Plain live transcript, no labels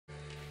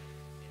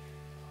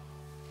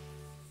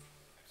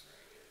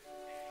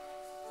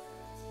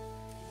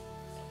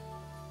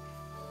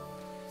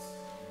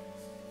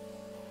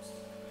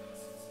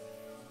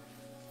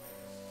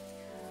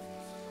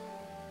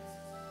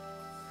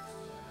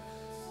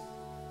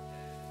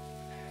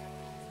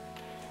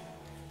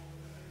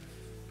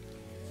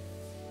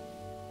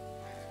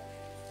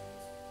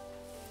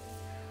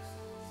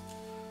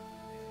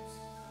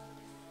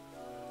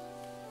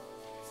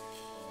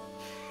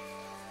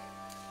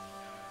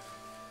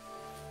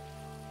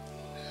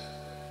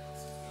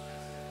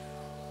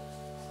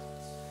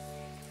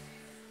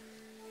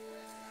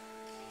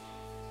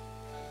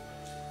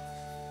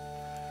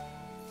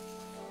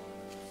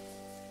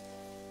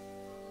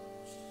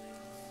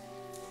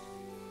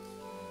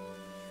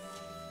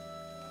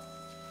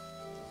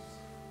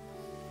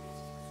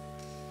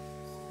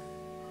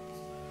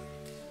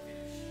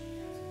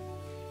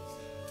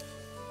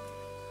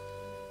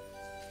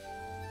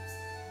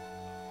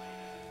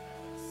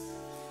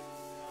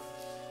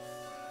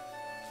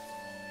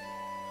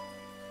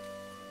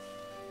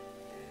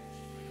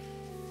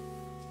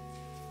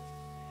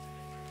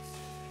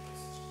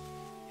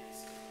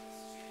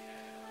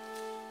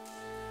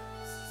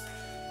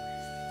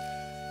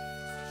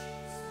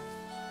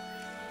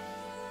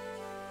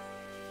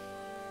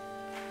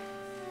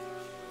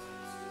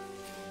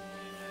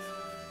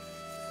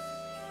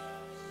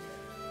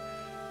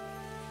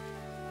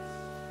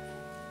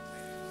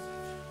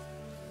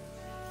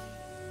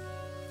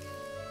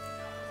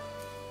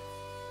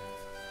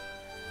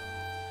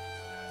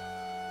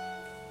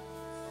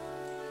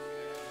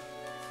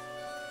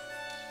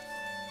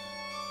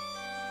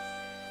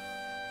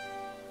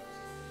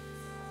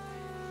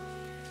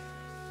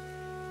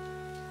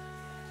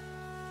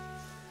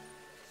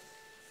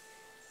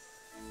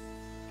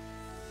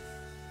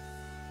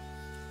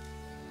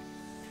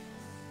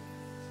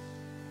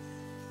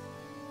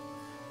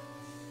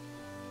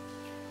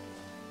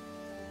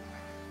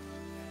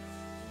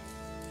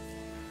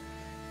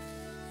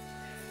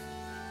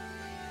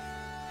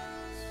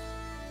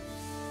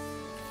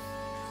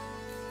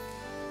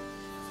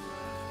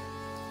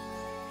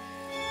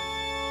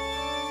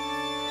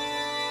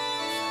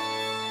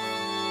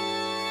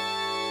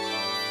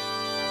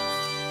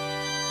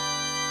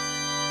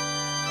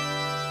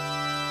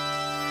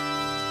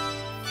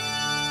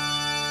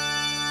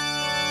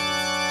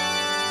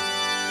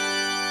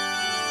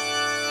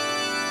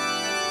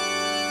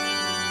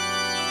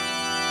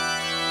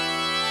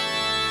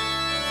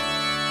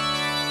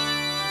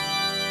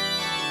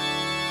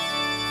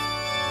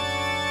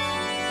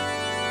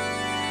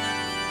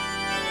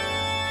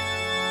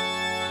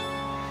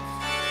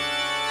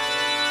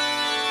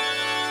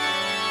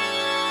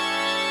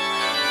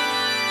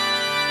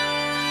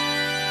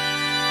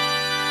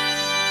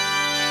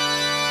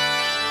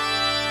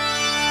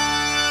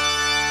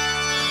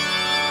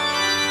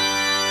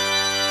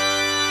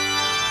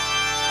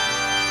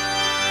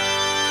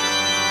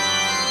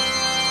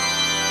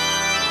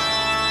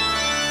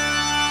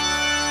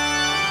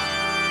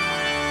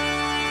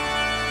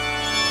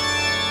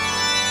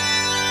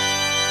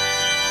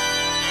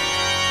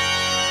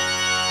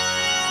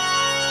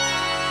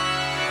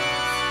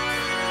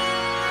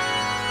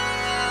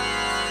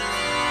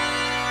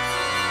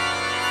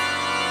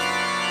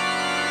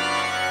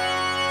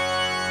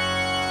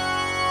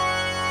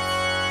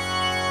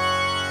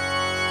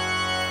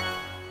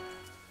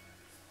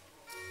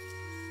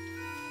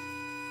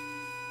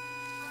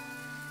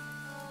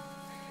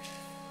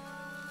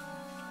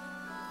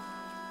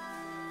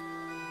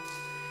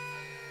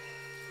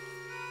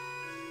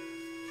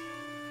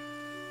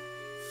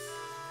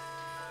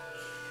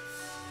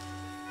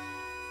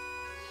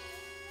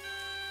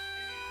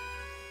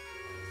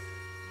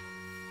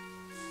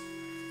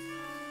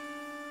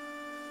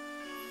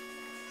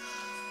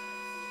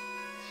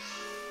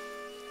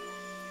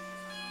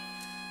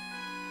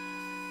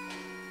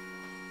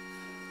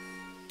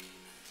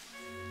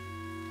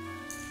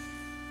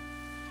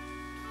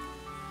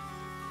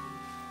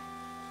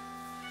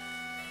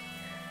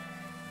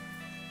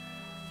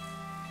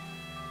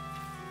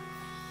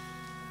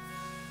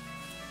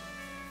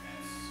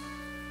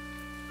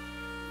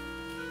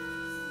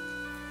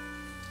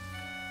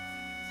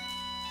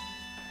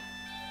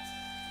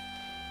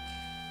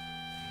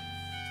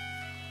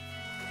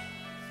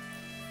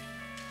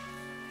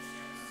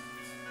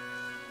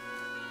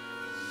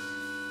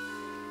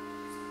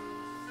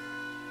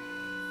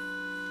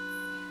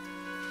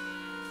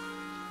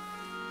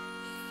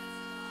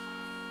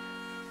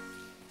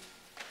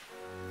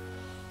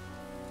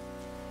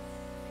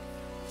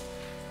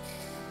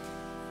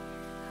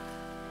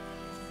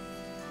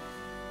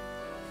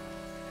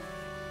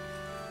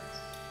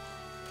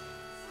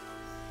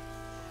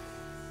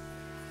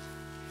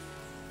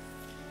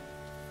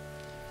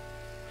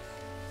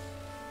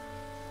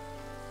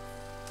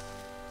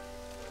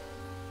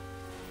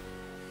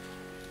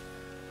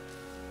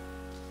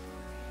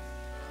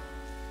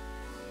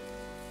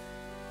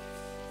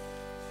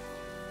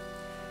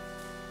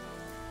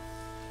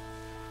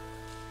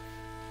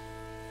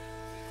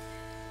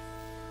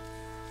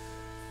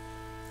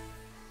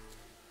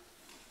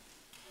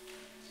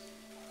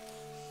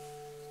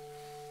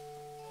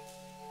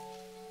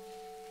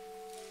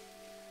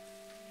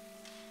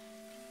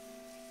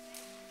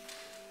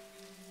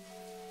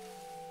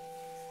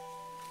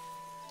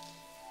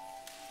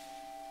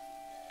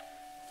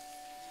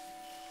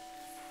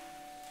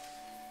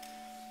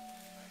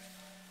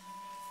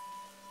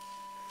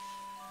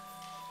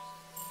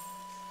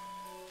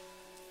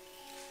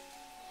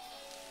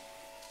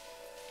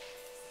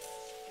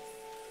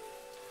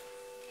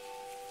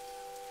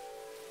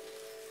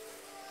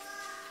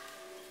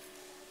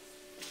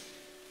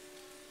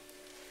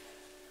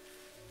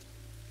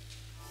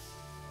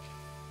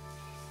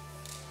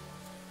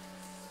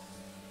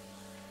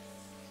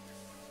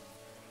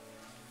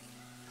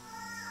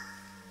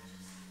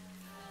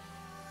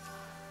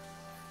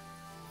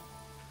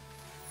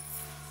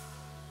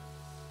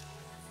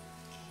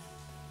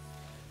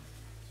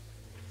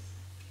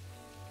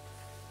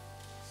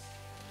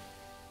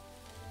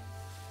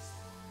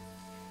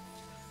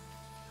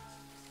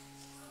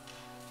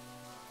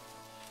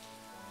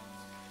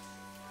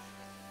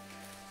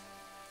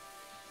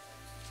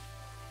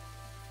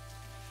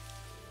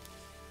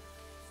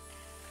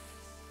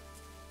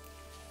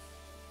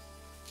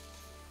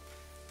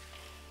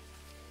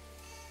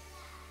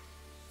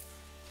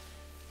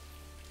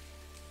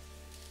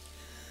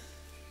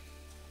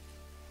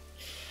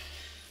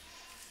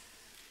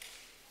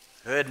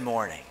Good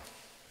morning.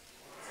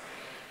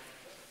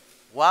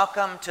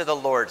 Welcome to the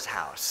Lord's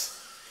house.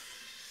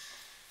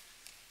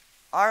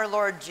 Our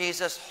Lord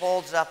Jesus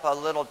holds up a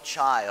little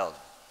child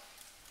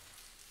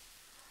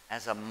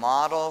as a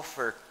model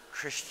for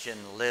Christian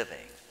living.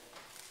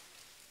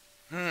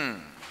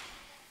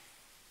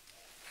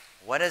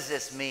 What does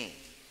this mean?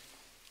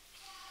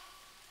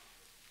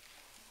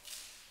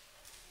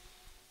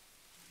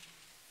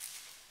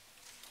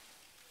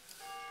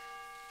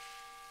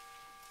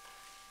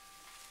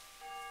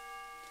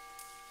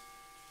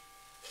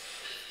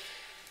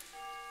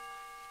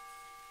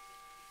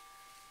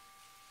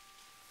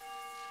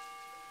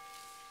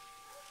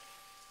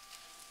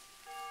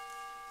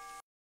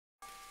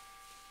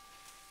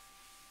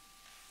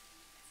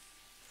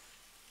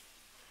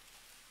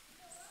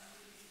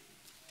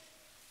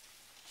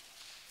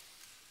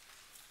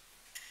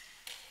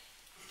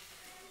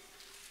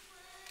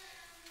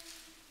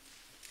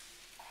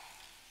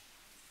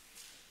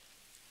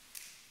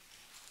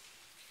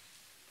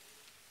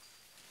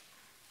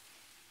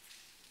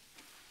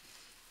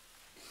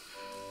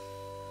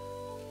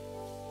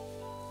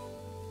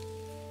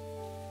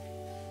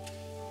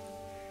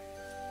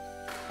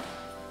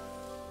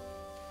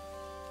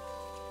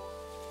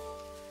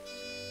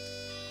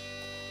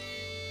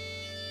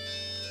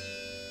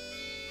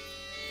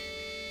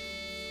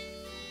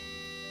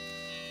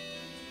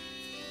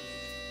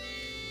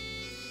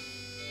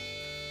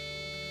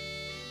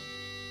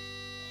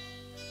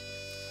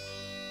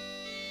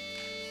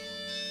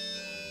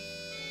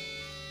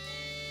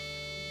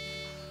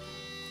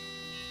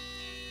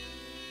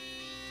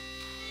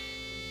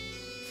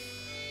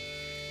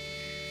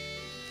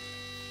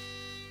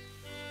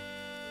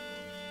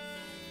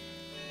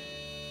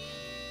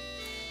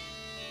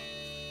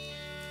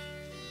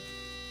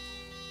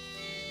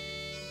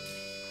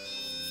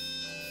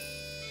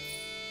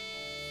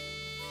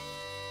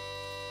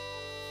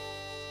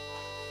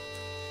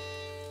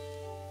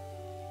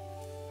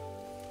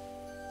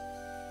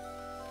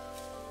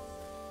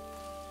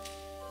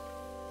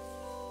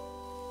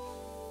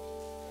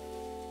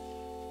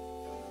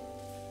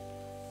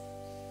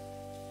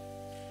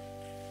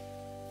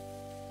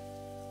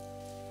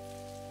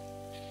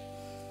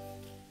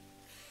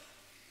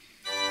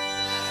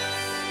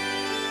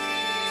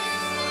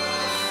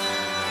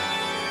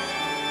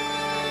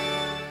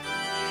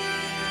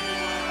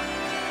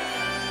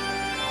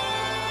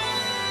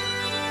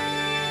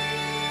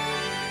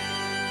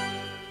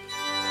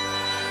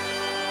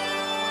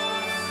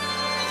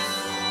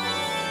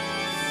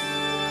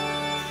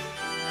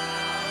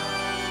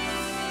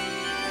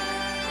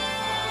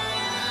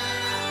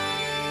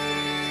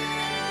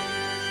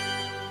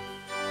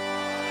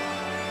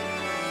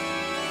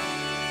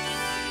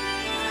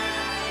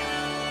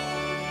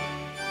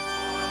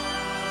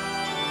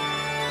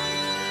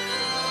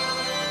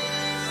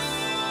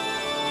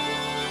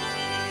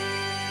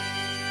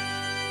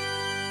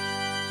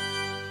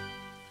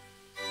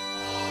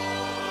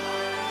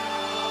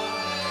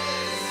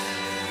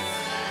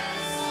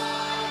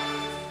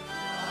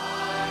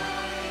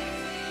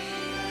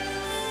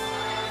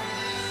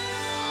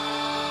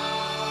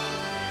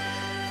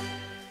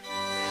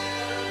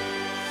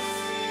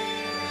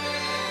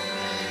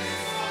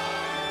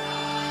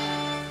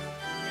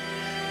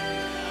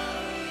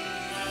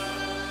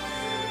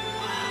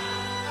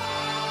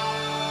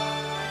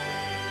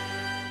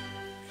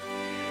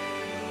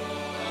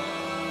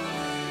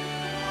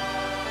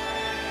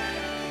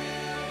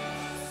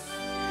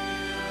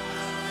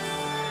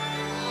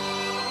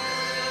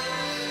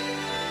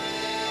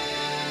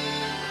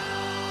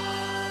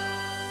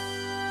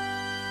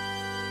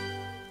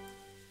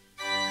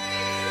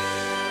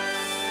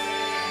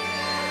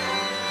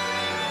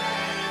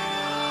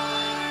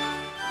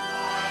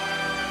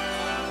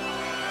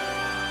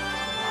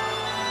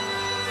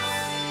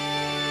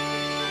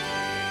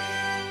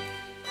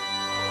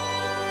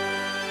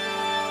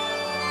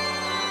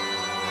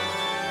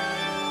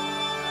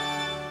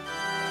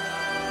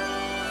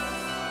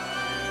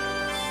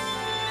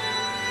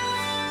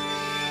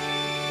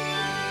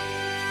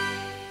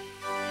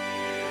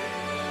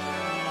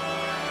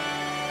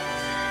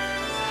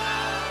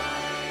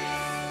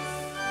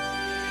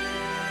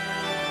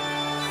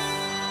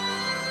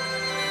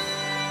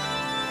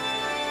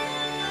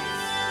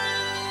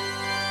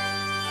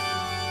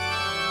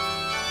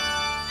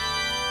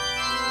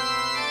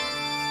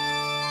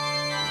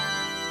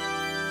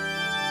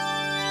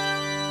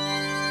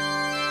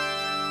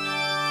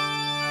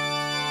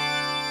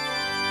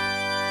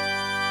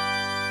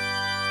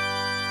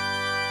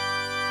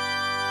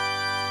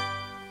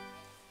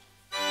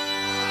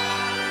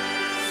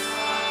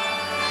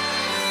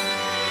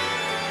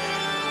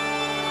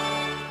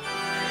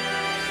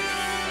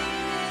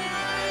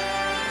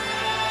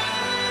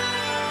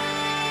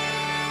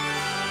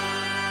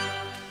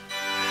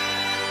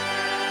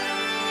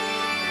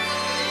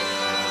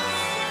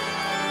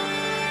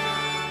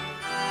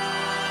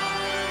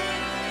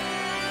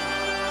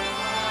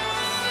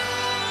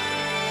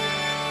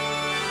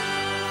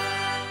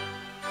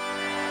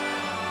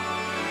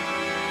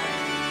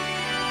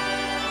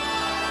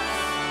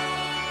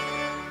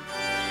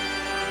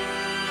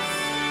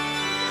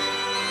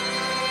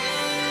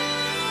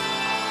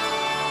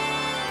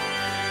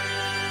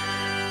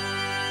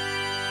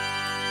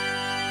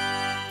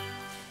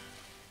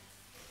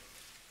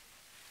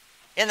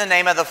 In the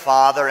name of the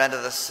Father, and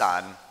of the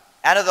Son,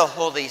 and of the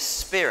Holy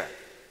Spirit.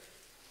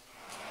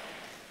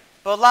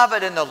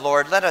 Beloved in the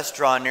Lord, let us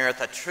draw near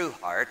with a true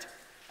heart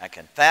and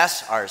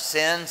confess our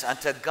sins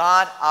unto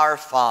God our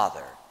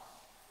Father,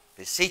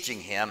 beseeching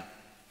him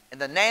in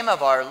the name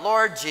of our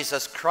Lord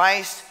Jesus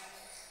Christ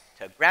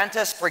to grant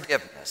us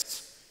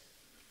forgiveness.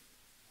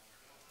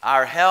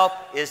 Our help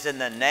is in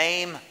the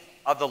name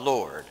of the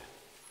Lord.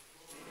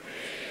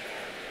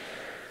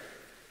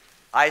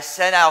 I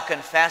said I'll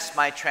confess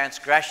my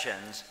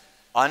transgressions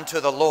unto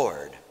the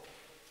Lord.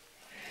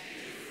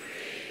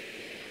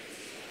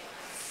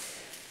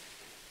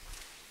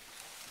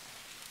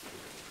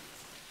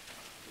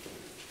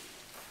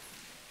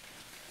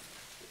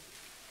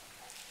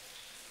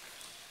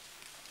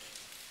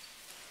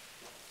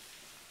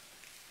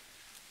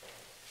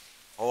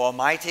 O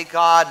Almighty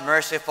God,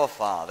 merciful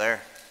Father,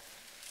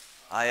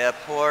 I, a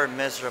poor,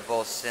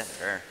 miserable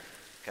sinner,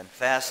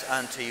 confess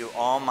unto you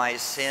all my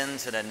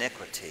sins and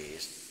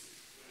iniquities.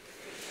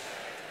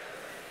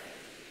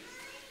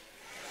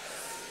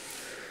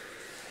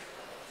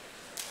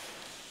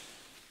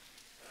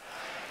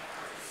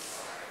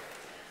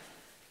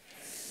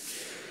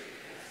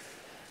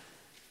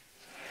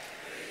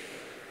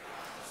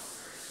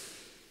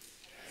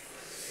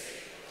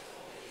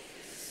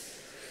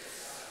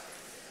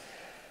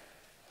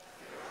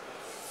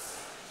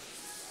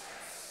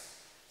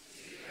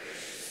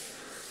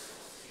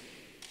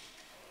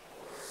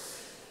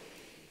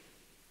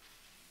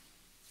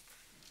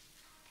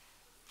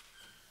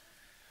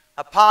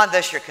 Upon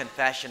this your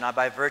confession, I,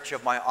 by virtue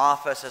of my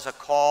office as a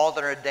called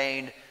and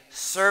ordained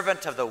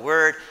servant of the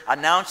word,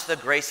 announce the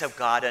grace of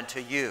God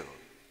unto you.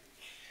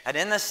 And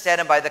in the stead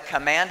and by the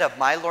command of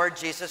my Lord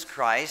Jesus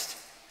Christ,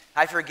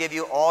 I forgive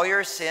you all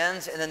your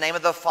sins in the name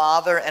of the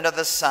Father, and of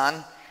the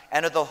Son,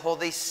 and of the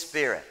Holy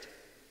Spirit.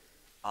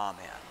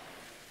 Amen.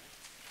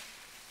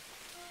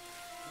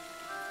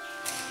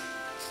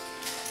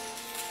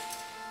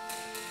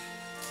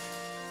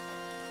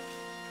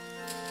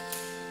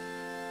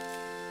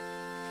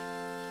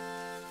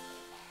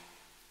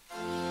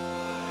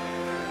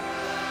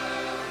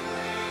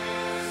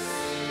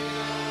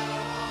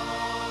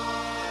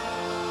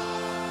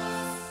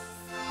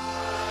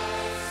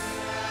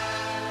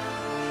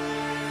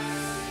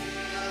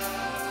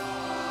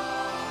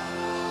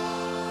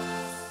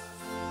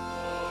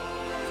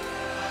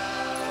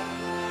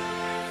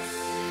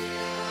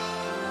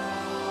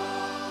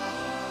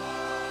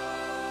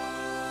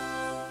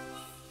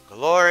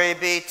 Glory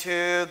be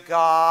to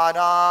God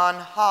on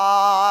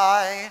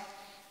high.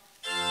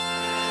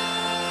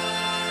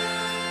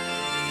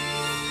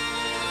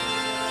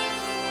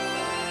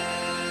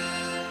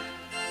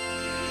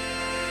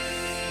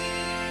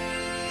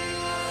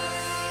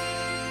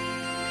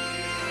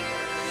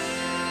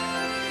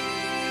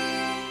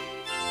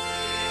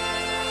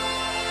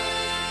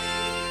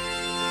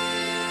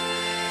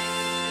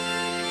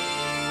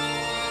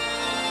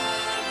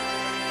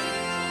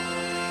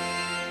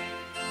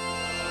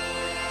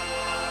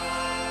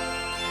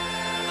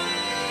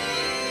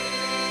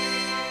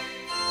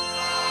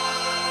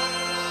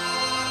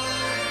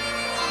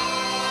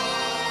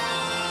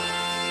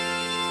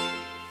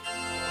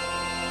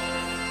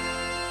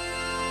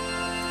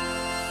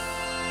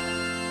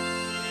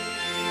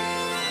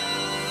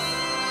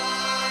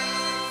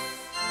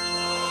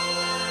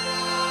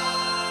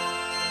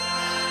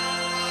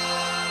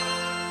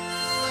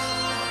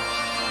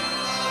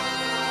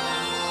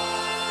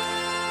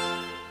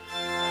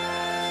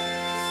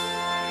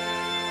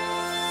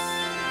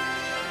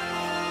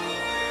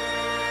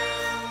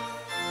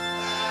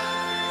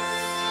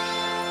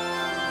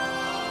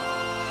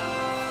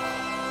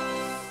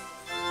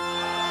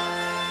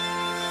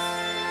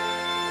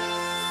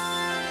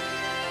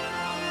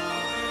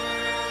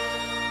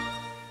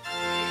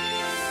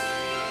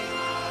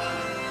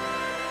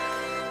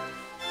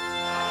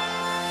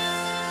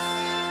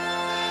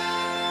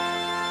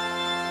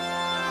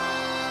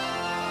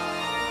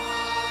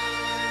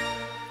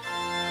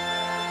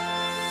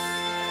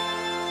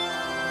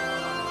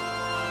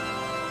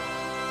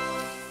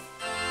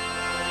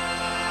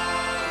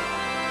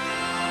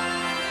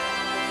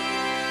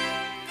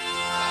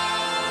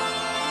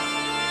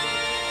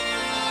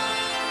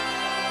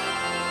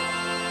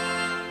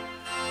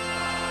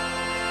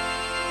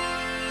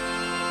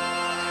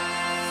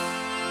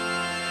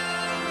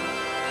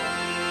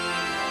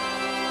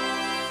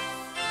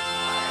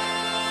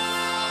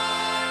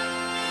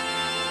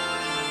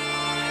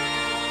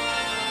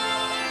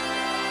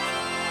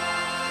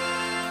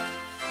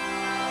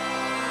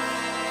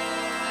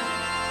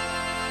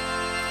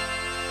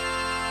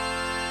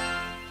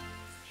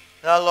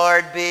 The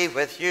Lord be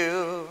with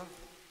you.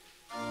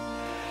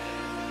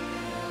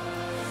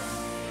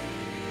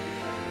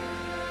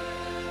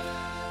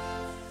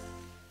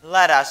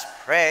 Let us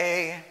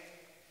pray.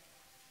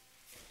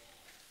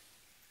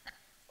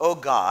 O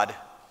God,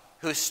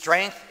 whose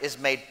strength is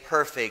made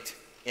perfect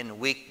in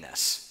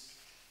weakness,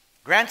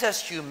 grant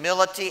us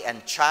humility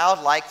and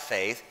childlike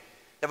faith,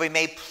 that we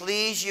may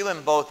please you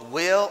in both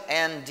will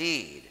and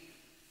deed.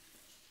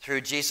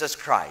 Through Jesus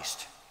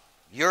Christ,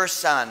 your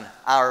Son,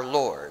 our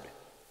Lord,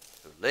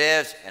 who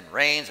lives and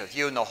reigns with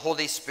you in the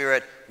Holy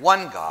Spirit,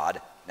 one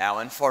God, now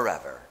and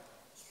forever.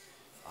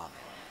 Amen.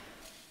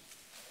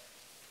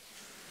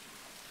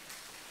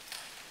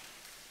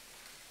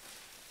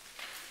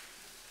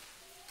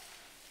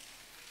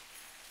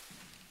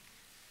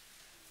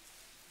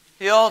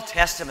 The Old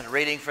Testament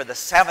reading for the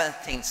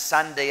 17th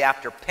Sunday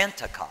after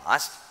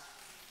Pentecost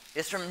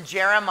is from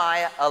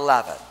Jeremiah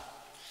 11.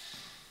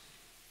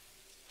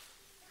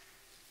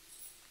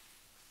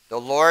 The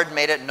Lord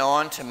made it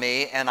known to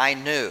me, and I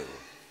knew.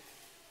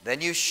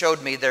 Then you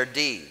showed me their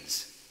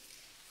deeds.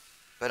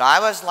 But I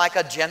was like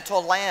a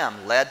gentle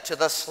lamb led to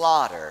the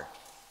slaughter.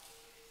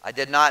 I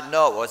did not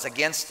know it was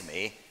against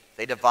me.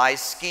 They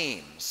devised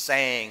schemes,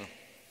 saying,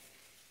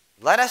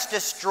 let us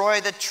destroy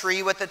the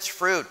tree with its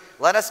fruit.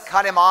 Let us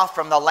cut him off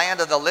from the land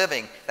of the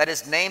living, that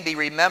his name be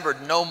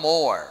remembered no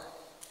more.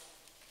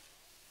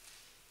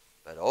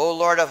 But, O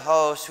Lord of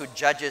hosts, who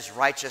judges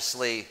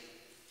righteously,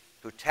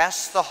 who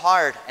tests the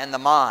heart and the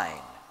mind,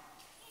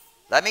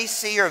 let me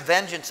see your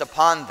vengeance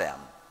upon them.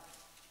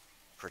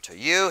 For to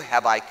you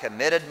have I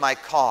committed my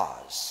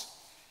cause.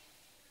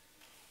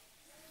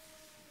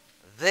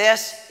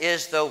 This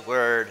is the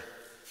word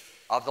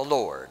of the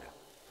Lord.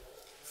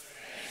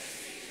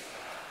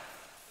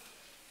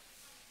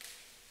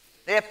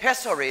 The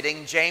epistle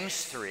reading,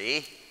 James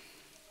 3.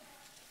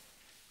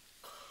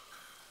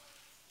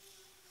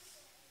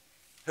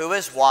 Who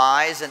is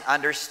wise and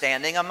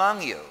understanding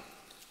among you?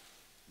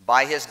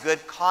 By his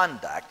good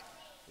conduct,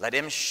 let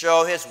him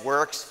show his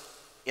works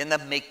in the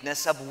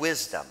meekness of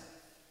wisdom.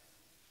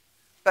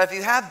 But if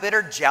you have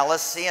bitter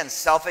jealousy and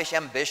selfish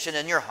ambition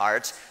in your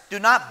hearts, do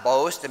not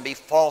boast and be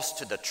false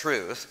to the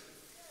truth.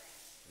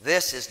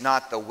 This is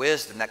not the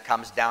wisdom that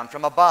comes down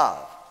from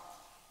above,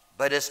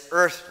 but is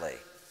earthly,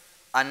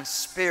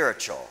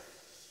 unspiritual,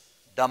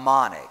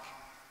 demonic.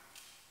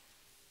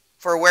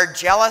 For where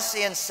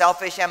jealousy and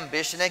selfish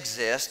ambition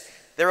exist,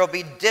 there will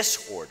be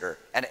disorder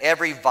and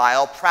every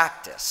vile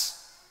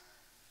practice.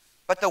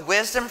 But the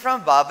wisdom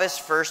from above is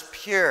first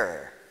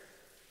pure,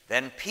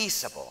 then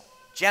peaceable,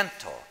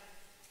 gentle,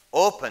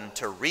 open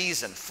to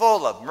reason,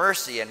 full of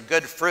mercy and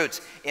good fruits,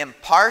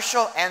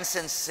 impartial and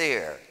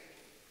sincere.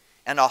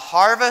 And a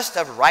harvest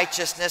of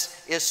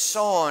righteousness is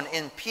sown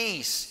in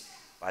peace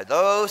by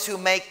those who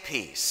make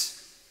peace.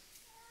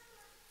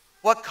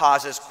 What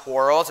causes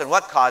quarrels and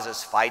what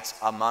causes fights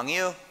among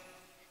you?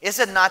 Is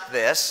it not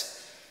this,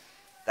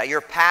 that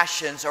your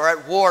passions are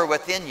at war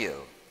within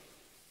you?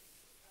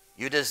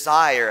 You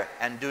desire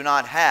and do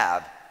not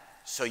have,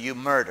 so you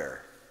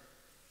murder.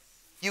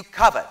 You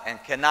covet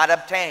and cannot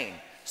obtain,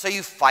 so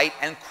you fight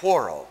and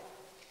quarrel.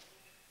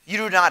 You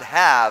do not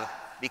have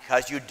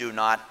because you do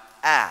not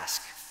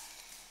ask.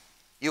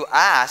 You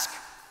ask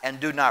and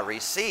do not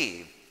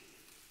receive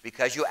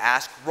because you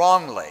ask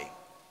wrongly,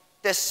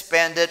 to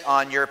spend it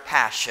on your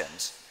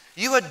passions.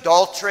 You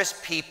adulterous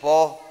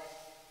people,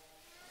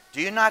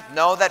 do you not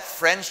know that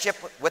friendship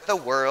with the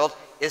world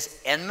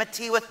is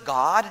enmity with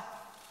God?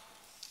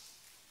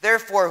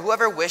 Therefore,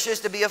 whoever wishes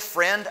to be a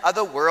friend of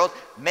the world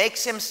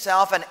makes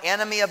himself an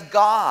enemy of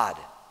God.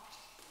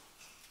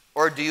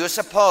 Or do you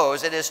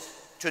suppose it is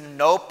to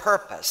no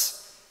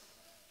purpose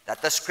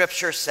that the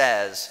Scripture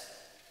says,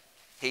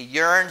 he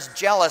yearns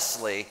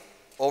jealously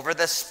over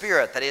the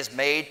Spirit that is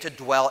made to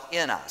dwell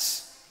in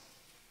us?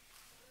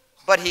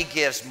 But he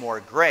gives more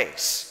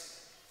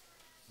grace.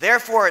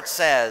 Therefore it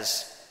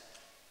says,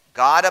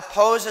 God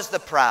opposes the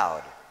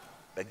proud,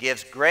 but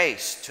gives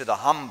grace to the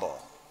humble.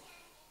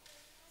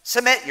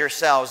 Submit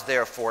yourselves,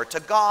 therefore, to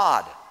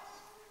God.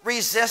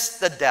 Resist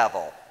the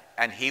devil,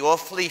 and he will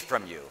flee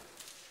from you.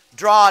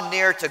 Draw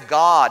near to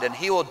God, and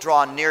he will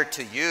draw near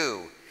to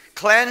you.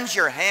 Cleanse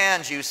your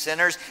hands, you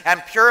sinners,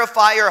 and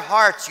purify your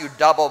hearts, you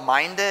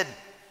double-minded.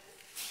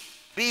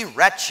 Be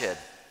wretched,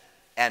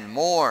 and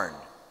mourn,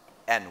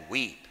 and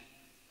weep.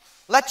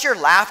 Let your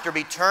laughter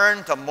be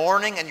turned to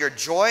mourning and your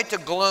joy to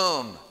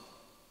gloom.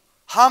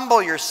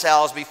 Humble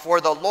yourselves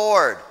before the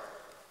Lord,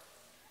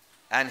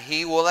 and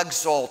he will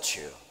exalt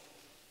you.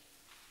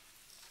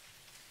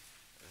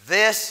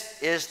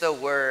 This is the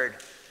word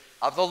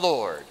of the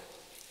Lord.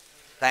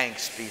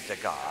 Thanks be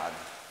to God.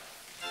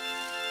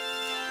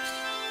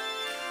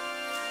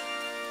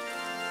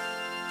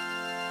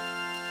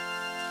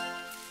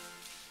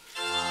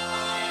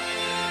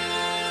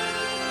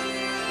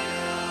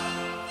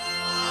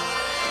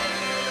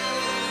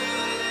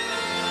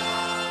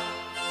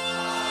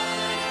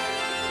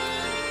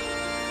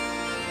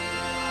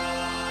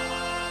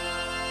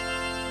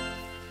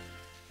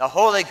 The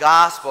Holy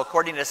Gospel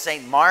according to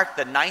St. Mark,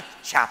 the 9th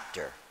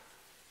chapter.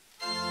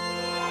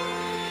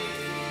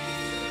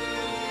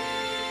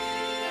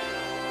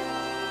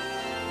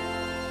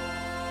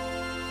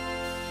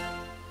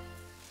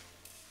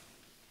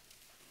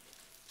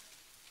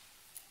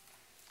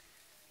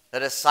 The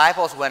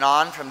disciples went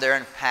on from there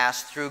and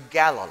passed through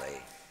Galilee,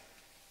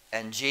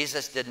 and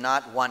Jesus did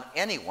not want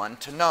anyone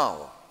to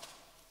know,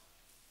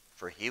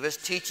 for he was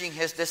teaching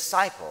his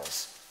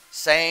disciples,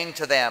 saying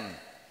to them,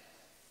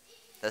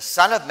 The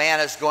Son of Man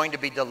is going to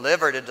be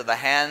delivered into the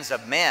hands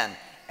of men,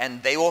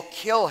 and they will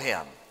kill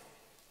him.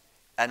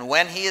 And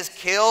when he is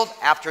killed,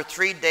 after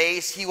 3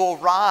 days he will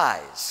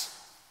rise."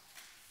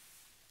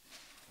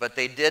 But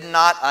they did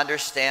not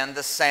understand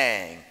the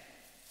saying,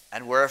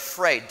 and were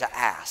afraid to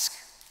ask.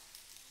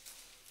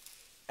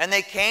 And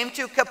they came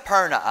to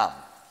Capernaum.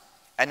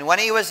 And when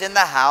he was in the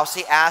house,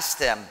 he asked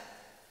them,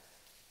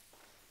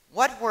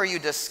 "What were you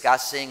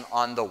discussing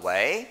on the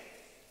way?"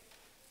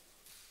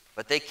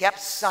 But they kept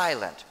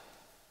silent,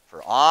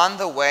 for on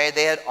the way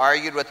they had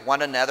argued with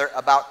one another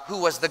about who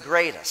was the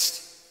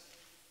greatest.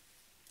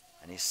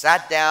 And he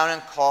sat down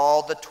and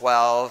called the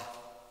 12,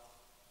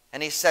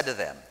 and he said to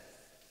them,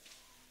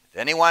 "If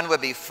anyone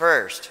would be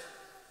first,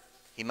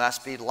 he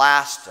must be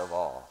last of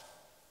all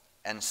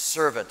and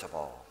servant of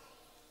all."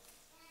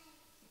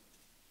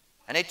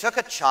 And he took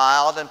a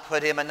child and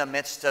put him in the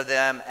midst of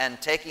them,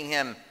 and taking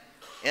him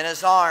in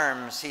his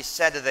arms, he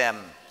said to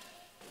them,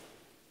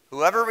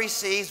 "Whoever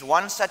receives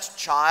one such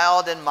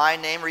child in my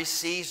name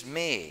receives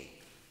me.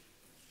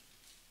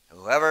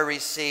 Whoever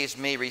receives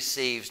me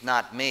receives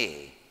not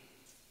me,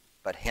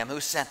 but him who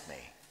sent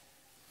me."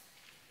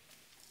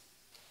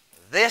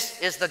 This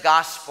is the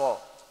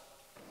gospel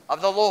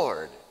of the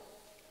Lord.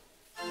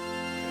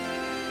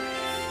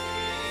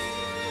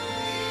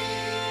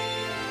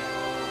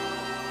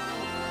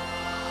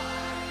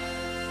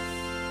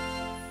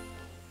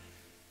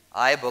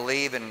 I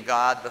believe in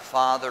God the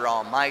Father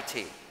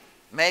Almighty,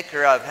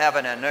 maker of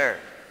heaven and earth.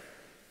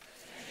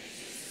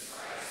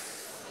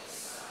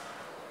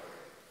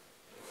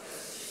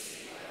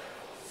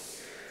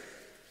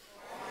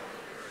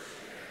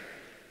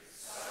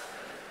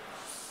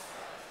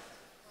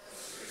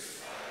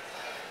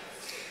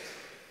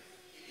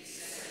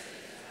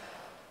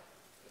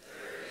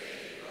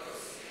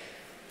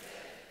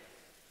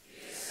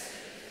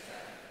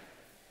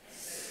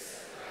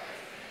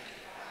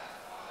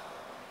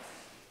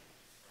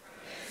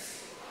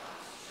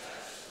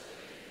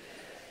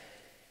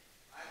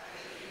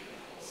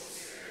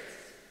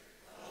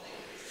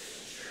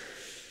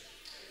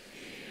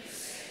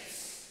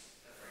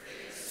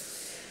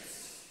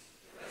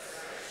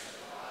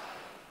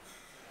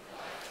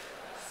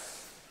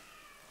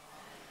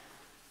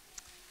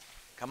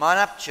 Come on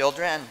up,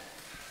 children.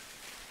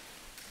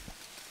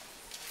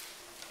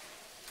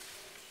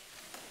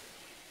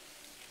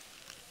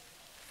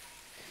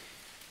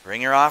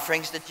 Bring your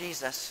offerings to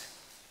Jesus.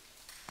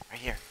 Right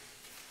here.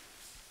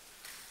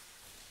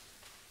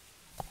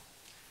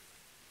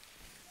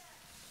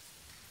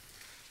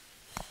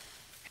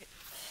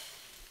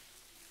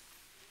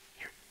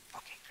 Here.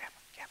 Okay,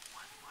 grab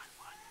one.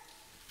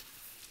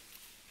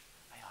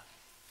 Right on.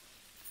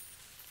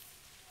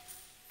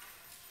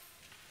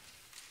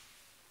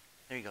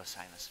 There you go,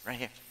 Silas. Right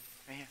here.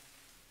 Right here.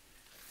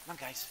 Come on,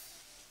 guys.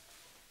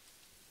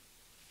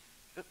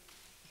 Oop.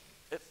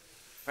 Oop.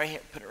 Right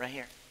here. Put it right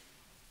here.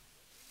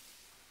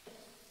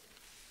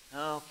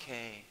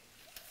 Okay.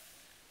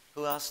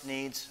 Who else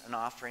needs an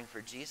offering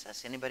for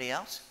Jesus? Anybody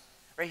else?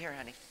 Right here,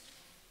 honey.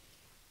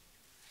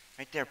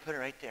 Right there. Put it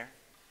right there.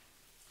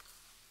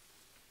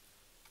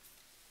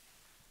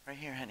 Right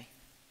here, honey.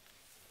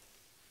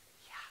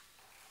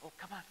 Yeah. Oh,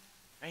 come on.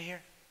 Right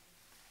here.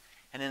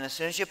 And then as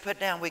soon as you put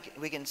down, we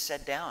can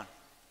sit down.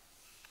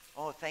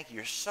 Oh, thank you.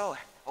 You're so...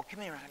 Oh, come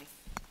here, honey.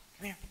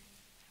 Come here.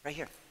 Right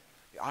here.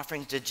 The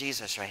offerings to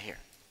Jesus right here.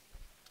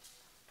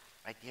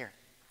 Right here.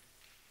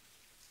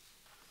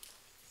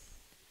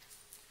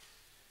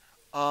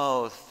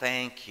 Oh,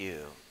 thank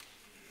you.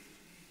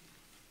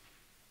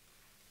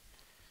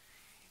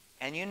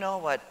 And you know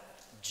what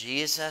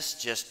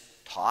Jesus just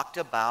talked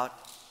about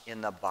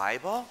in the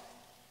Bible?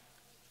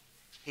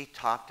 He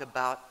talked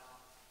about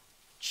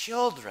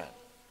children.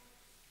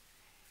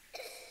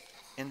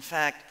 In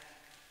fact,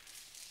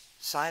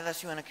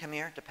 Silas, you want to come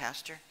here, the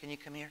pastor? Can you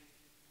come here?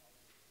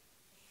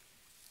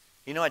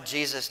 You know what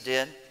Jesus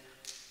did?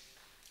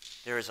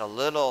 There was a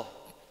little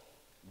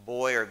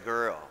boy or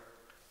girl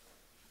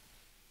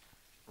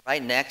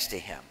right next to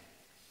him.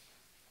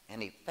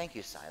 And he, thank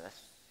you, Silas.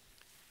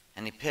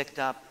 And he picked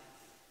up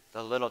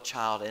the little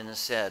child and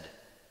said,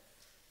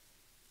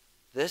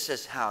 "This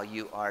is how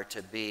you are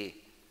to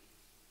be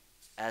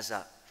as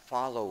a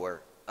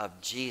follower of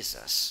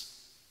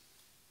Jesus,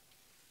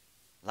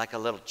 like a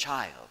little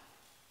child."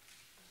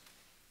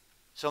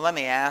 So let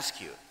me ask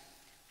you,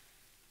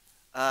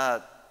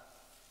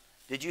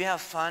 did you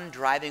have fun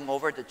driving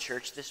over to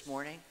church this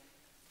morning?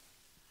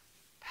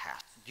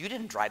 You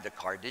didn't drive the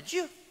car, did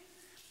you?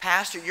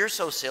 Pastor, you're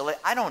so silly.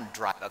 I don't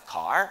drive a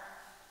car.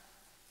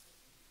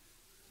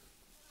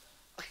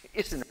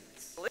 Isn't it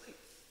silly?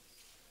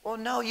 Well,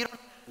 no, you don't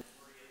have to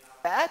worry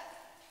about that.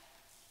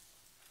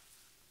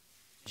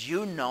 Did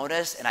you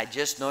notice, and I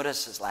just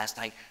noticed this last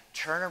night,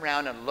 turn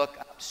around and look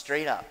up,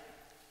 straight up.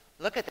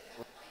 Look at that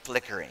light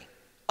flickering.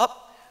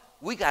 Up,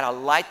 we got a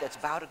light that's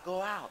about to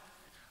go out.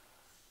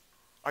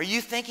 Are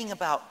you thinking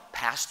about,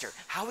 Pastor,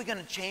 how are we going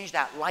to change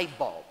that light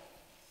bulb?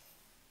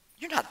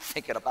 You're not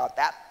thinking about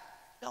that.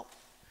 No.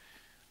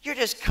 You're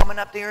just coming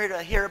up there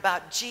to hear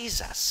about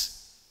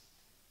Jesus.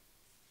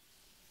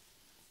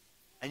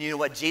 And you know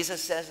what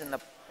Jesus says in the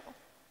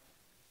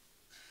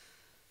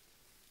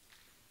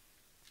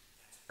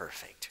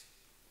perfect.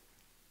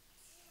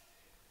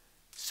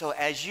 So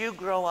as you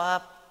grow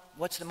up,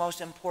 what's the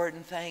most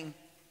important thing?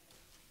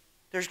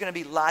 There's going to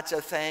be lots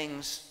of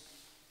things,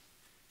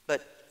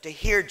 but to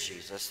hear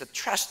Jesus, to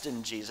trust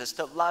in Jesus,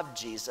 to love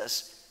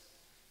Jesus,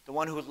 the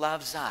one who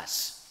loves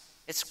us,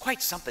 it's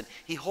quite something.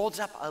 He holds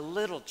up a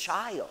little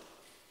child.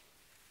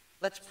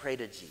 Let's pray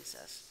to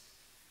Jesus.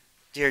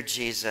 Dear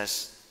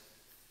Jesus,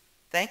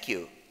 thank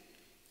you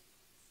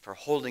for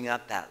holding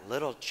up that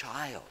little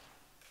child,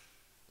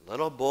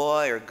 little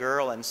boy or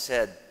girl, and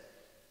said,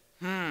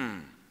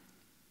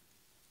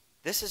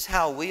 this is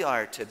how we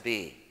are to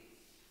be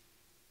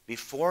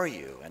before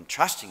you and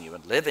trusting you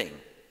and living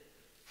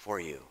for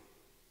you.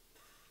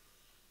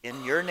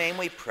 In your name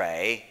we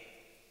pray.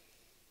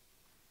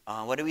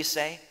 What do we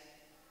say?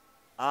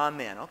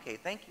 Amen. Okay,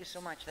 thank you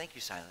so much. Thank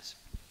you, Silas.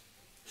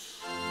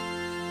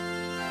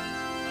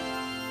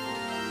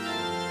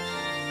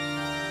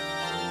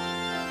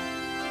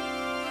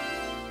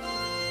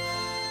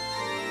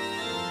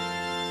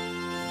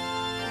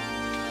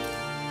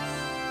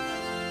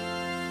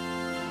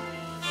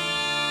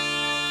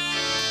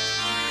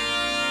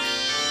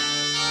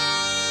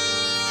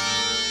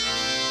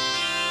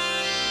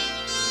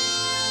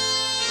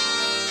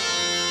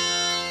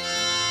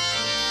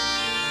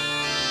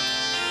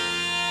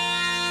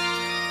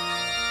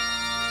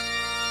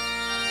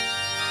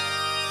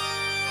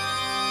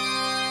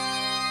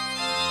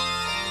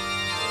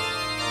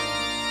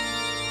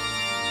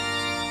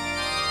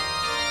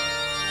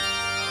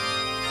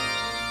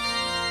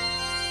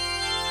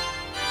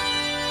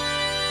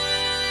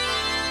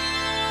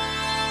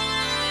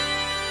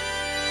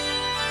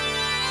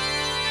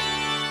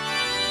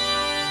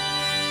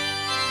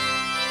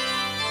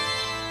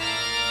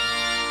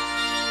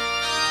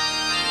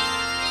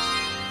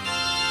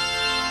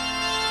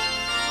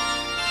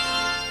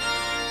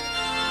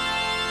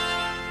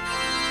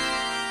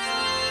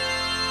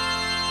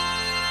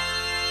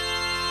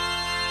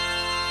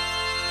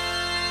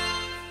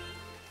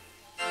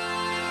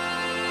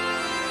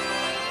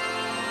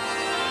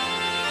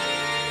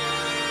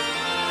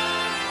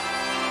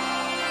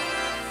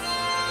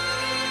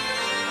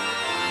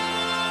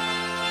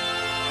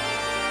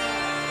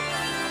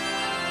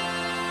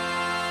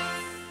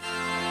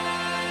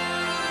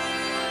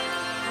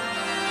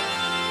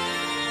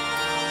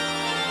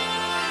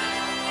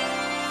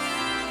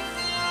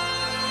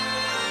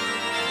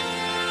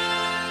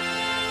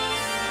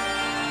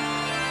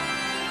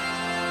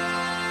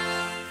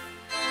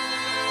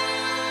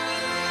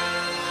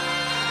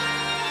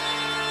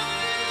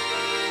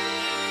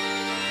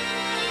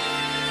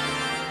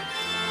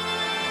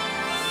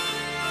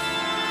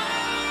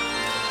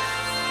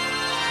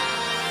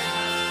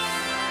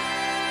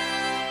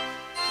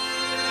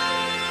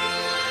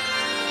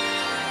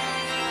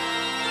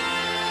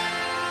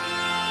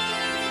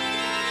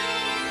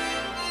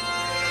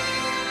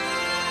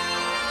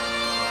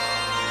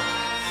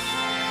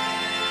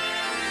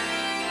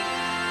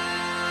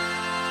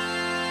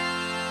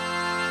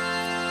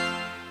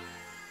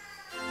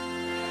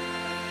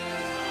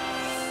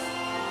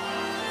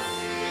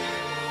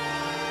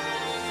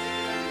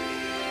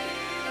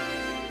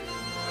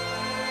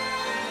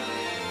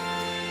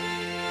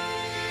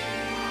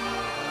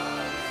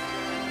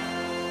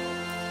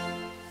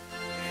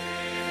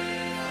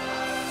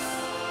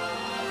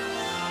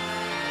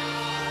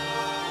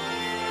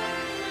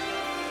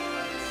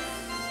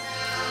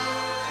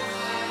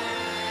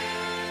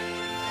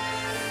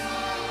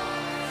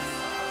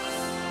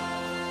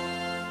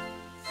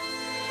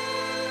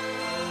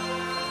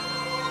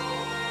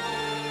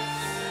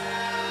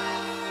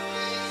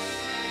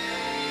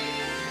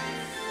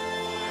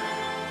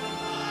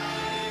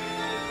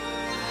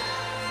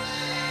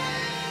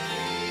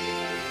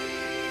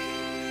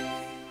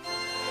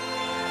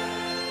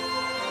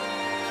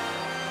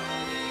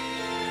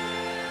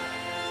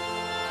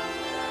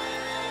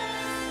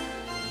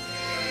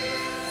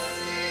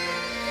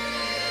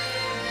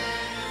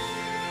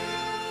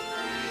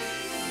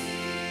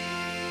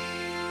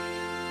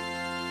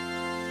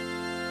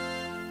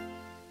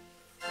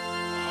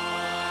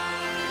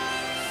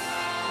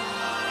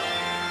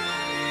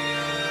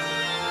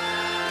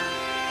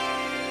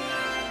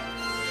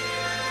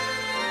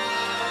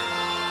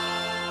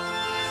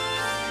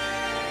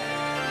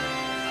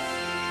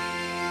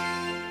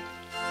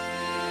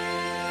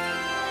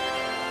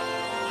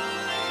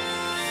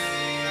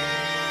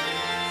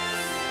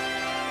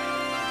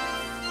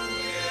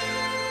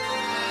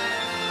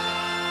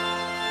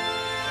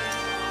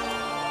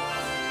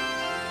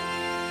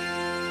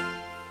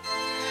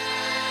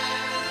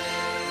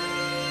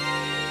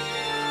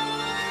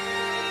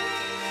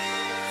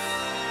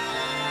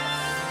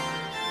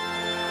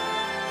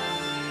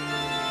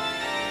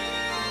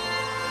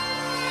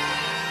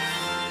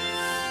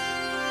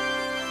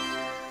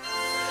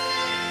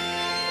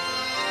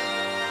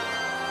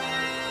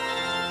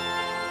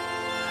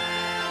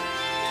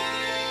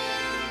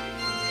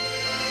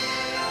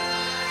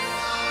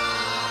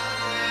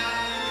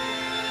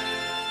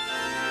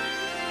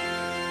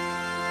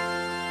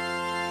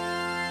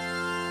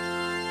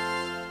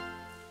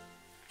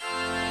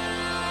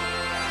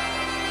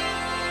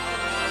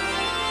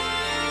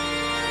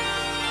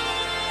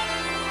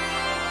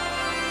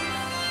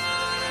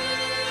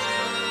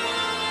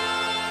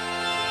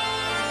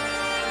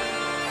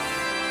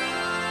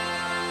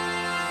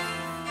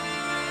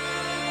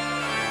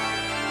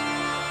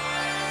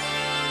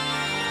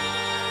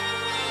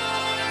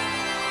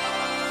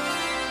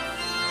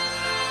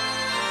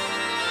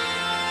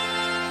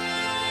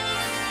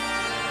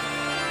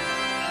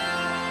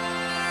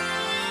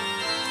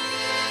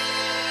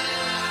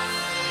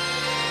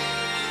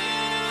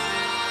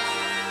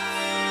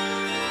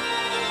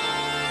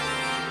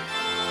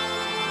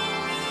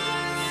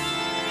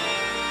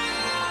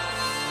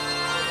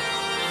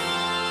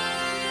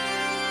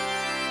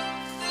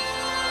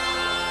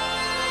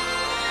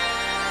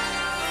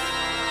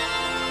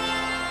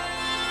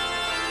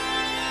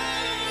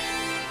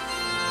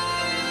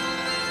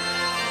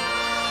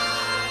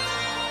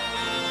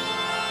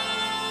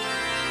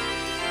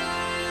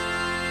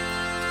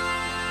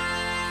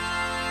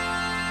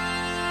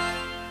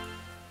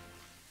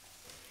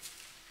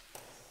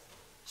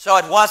 So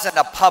it wasn't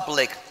a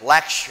public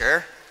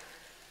lecture.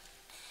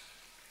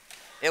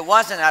 It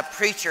wasn't a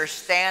preacher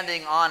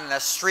standing on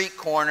a street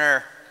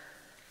corner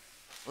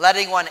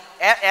letting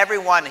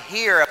everyone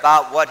hear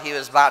about what he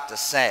was about to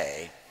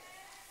say.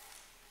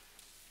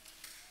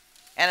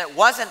 And it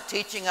wasn't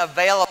teaching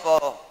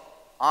available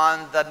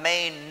on the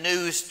main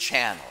news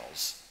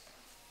channels.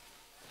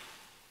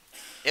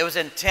 It was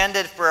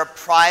intended for a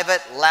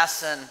private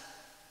lesson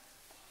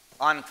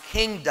on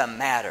kingdom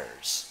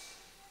matters.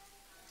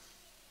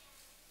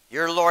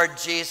 Your Lord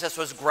Jesus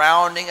was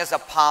grounding his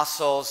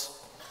apostles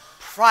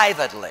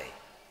privately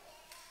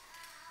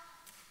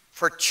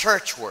for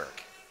church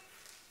work,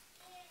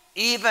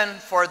 even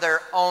for their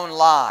own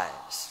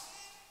lives.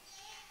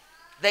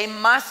 They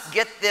must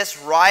get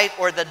this right,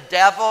 or the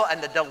devil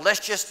and the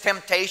delicious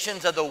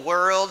temptations of the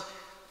world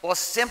will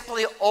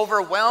simply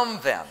overwhelm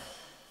them.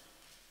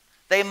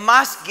 They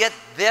must get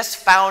this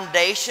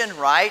foundation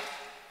right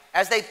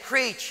as they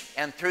preach,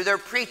 and through their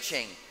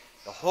preaching,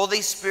 the Holy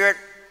Spirit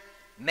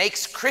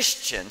makes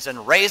Christians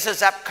and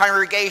raises up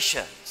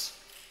congregations.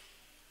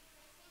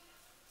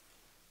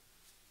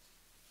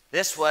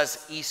 This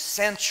was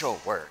essential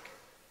work,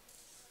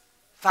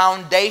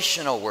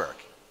 foundational work.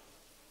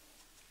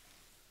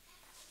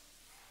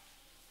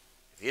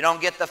 If you don't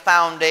get the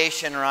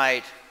foundation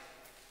right,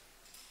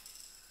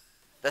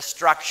 the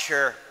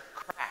structure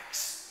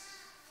cracks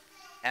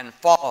and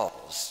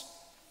falls.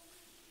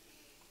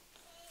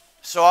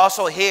 So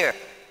also here,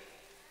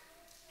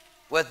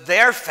 with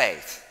their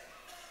faith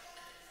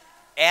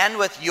and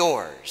with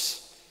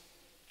yours.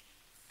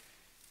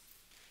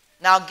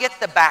 Now get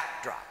the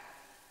backdrop.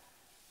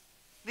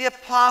 The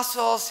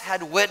apostles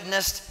had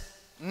witnessed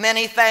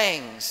many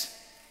things.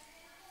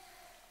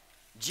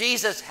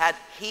 Jesus had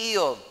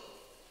healed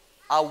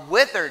a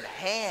withered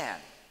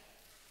hand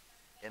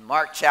in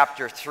Mark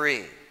chapter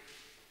 3.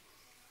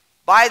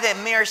 By the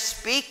mere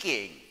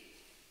speaking,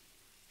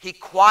 he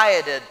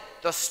quieted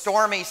the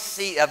stormy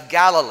sea of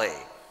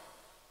Galilee.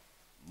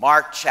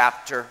 Mark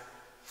chapter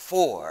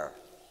 4.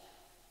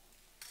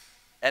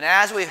 And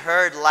as we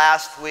heard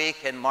last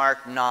week in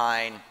Mark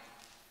 9,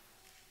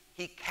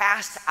 he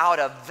cast out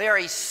a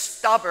very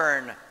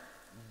stubborn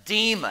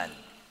demon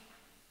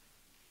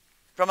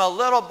from a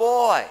little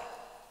boy.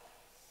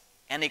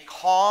 And he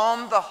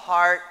calmed the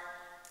heart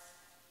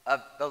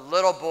of the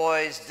little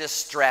boy's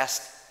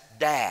distressed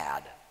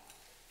dad.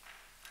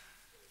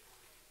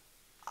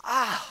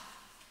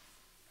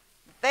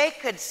 They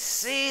could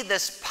see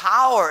this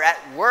power at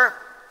work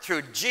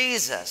through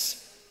Jesus.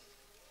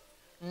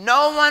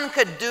 No one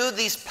could do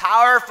these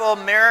powerful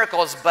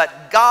miracles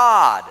but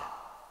God.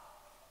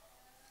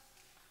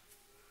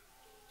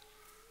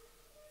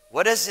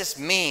 What does this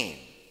mean?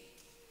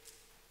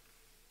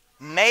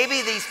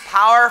 Maybe these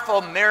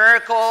powerful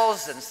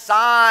miracles and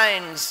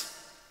signs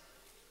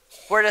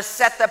were to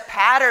set the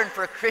pattern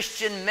for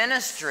Christian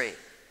ministry,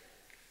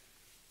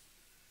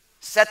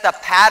 set the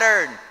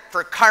pattern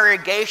for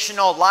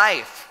congregational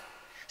life,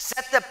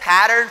 set the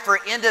pattern for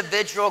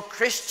individual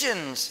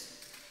Christians.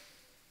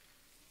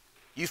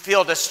 You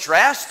feel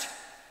distressed,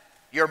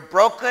 you're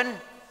broken,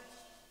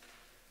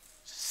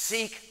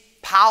 seek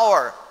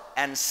power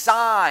and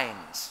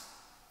signs.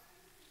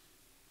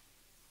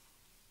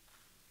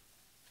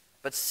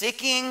 But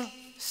seeking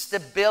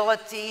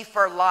stability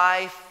for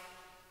life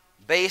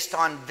based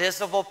on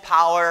visible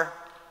power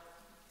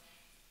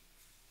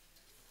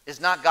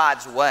is not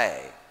God's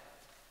way.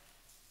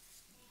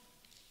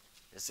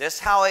 Is this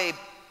how he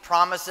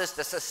promises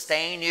to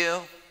sustain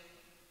you?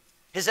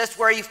 Is this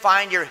where you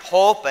find your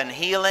hope and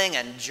healing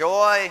and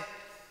joy?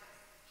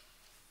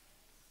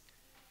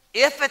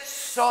 If it's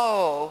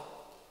so,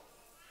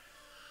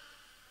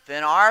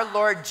 then our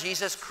Lord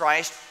Jesus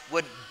Christ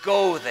would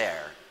go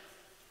there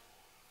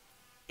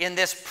in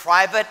this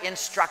private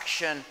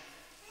instruction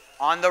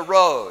on the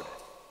road.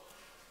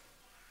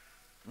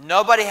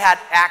 Nobody had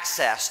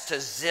access to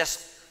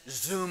this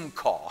Zoom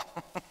call.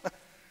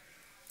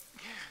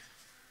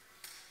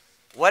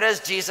 What does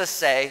Jesus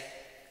say?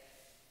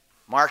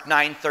 Mark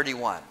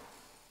 9:31.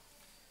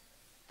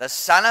 The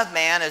Son of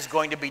Man is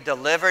going to be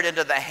delivered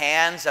into the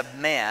hands of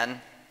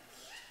men,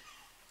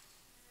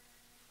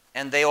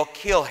 and they will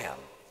kill him.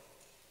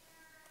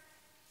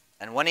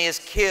 And when he is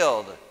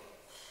killed,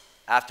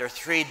 after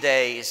 3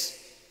 days,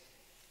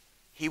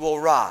 he will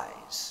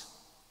rise.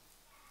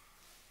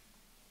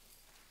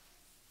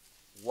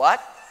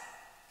 What?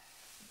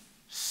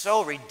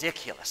 So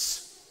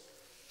ridiculous.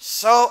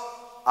 So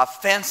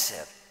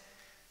offensive.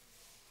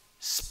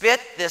 Spit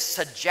this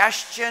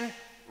suggestion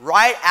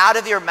right out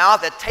of your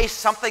mouth that tastes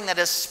something that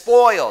is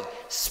spoiled.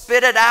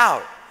 Spit it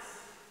out.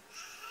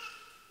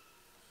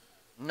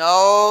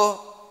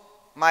 No,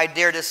 my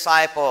dear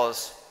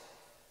disciples,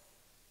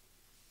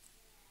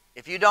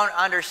 if you don't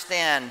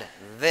understand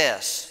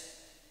this,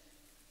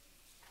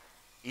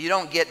 you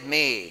don't get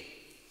me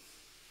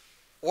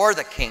or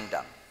the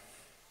kingdom.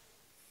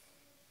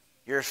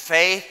 Your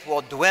faith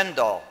will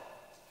dwindle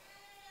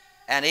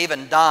and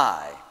even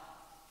die.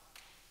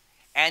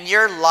 And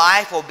your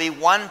life will be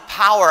one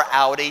power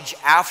outage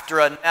after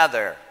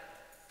another.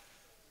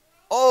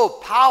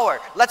 Oh, power.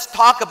 Let's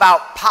talk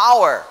about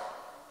power.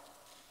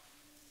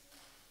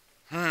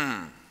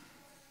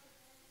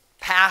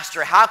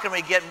 Pastor, how can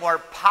we get more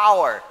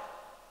power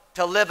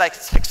to live a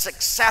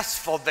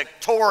successful,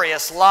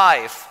 victorious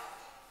life?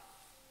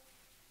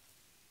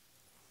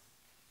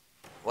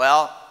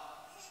 Well,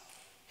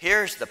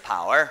 here's the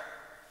power.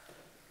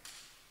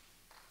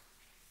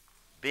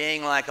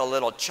 Being like a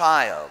little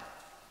child.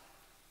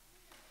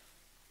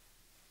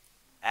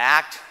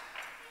 Act,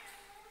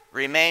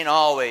 remain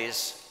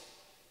always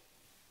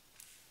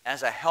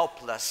as a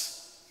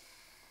helpless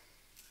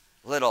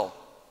little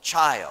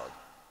child.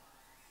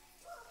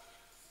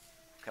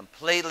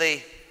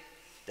 Completely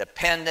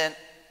dependent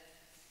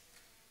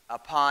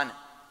upon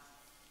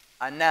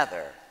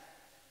another.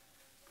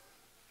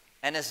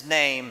 And his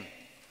name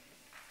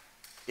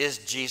is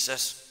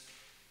Jesus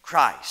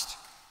Christ.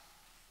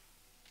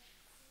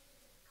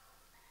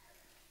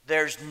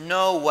 There's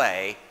no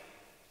way,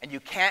 and you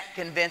can't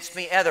convince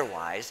me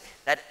otherwise,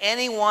 that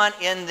anyone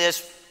in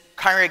this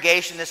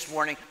congregation this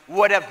morning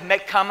would have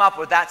come up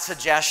with that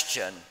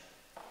suggestion.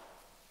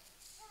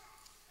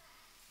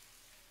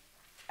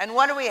 And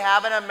what do we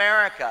have in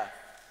America?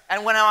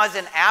 And when I was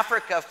in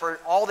Africa for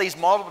all these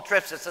multiple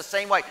trips, it's the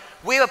same way.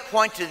 We would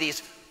point to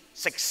these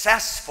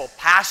successful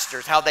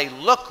pastors, how they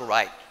look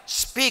right,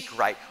 speak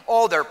right.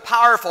 Oh, they're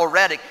powerful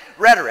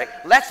rhetoric.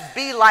 Let's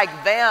be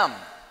like them.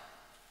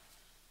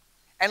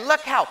 And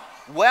look how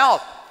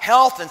wealth,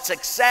 health, and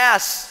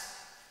success,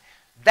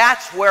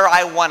 that's where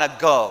I want to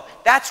go.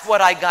 That's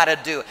what I got to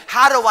do.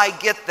 How do I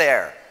get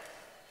there?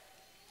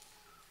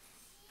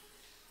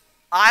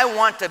 I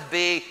want to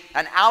be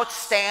an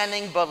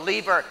outstanding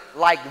believer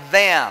like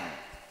them.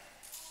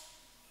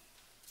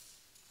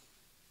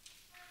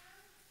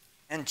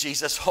 And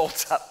Jesus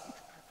holds up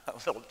a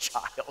little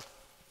child.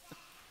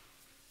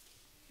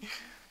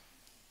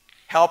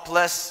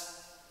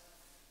 Helpless,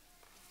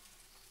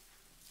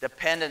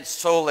 dependent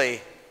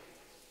solely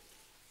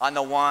on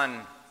the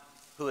one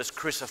who is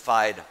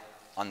crucified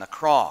on the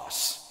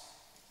cross.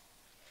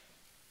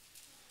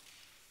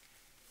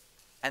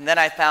 And then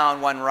I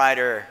found one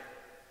writer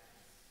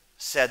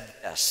said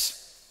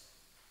this.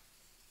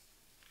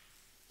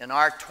 In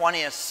our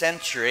 20th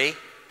century,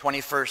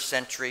 21st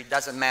century,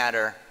 doesn't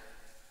matter,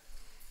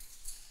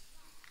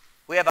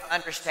 we have an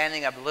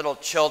understanding of little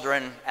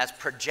children as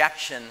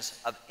projections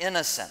of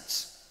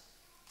innocence.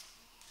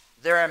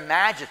 They're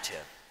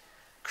imaginative,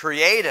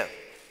 creative.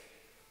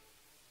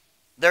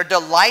 They're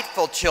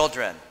delightful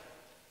children.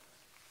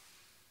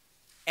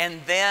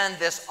 And then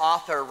this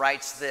author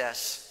writes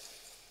this.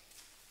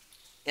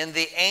 In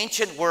the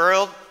ancient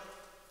world,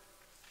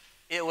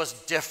 it was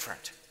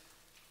different.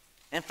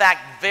 In fact,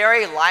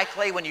 very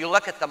likely when you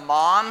look at the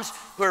moms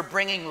who are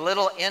bringing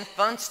little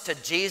infants to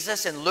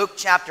Jesus in Luke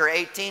chapter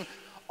 18,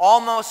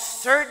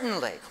 almost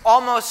certainly,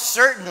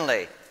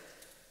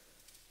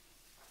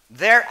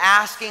 they're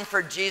asking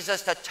for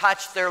Jesus to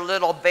touch their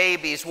little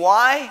babies.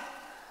 Why?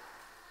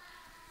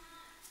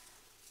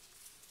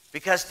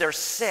 Because they're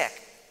sick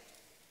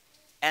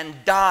and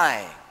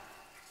dying.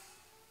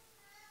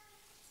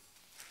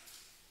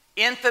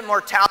 Infant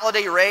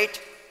mortality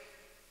rate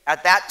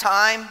at that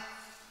time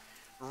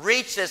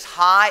reached as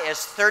high as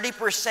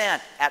 30%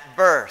 at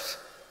birth.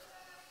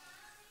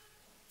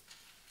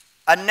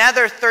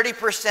 Another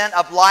 30%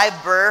 of live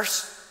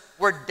births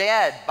were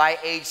dead by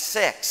age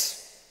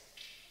 6.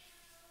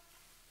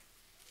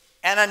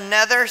 And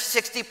another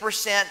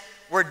 60%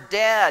 were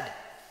dead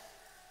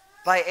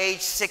by age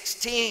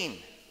 16.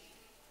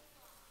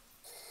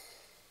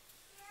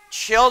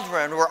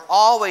 Children were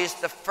always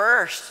the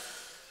first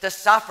to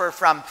suffer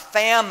from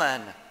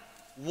famine,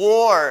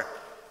 war,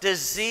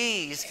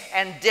 disease,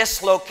 and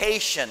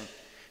dislocation.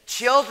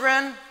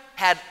 Children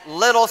had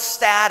little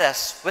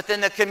status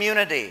within the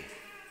community.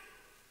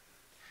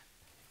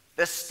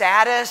 The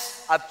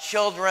status of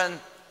children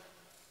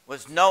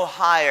was no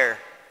higher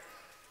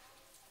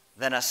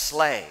than a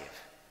slave.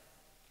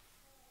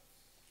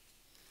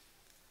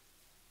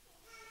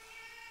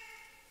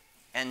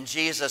 And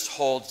Jesus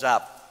holds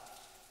up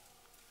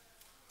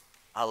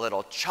a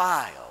little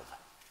child.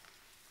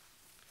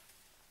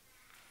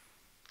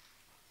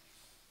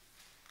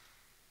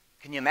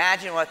 Can you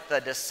imagine what the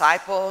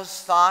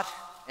disciples thought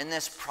in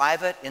this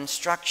private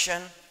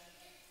instruction?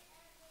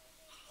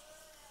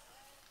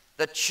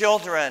 The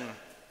children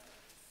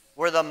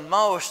were the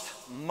most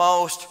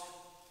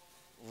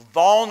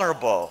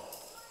vulnerable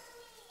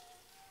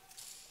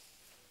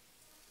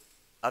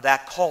of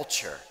that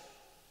culture.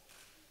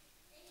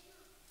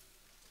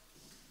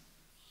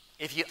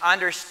 If you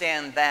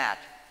understand that,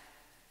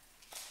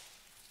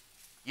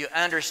 you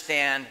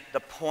understand the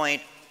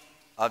point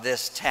of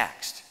this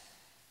text.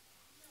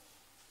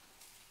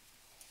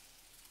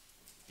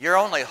 Your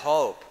only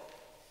hope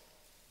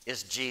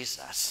is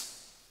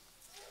Jesus.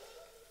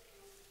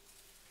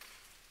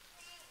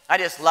 I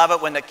just love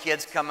it when the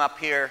kids come up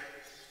here.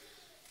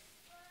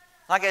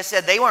 Like I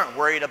said, they weren't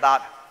worried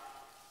about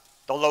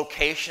the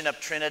location of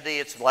Trinity.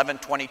 It's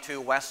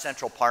 1122 West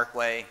Central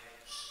Parkway.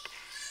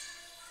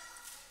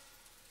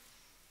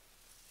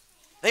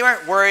 They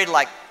weren't worried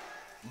like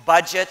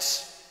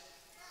budgets.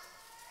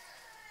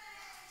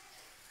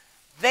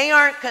 They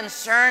aren't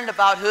concerned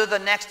about who the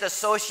next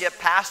associate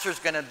pastor is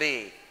going to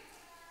be.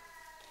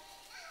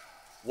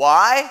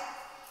 Why?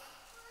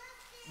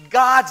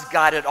 God's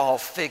got it all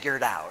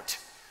figured out.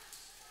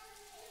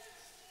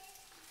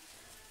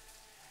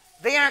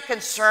 They aren't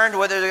concerned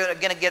whether they're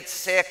going to get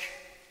sick.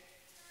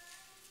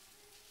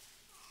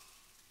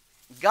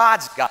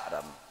 God's got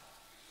them.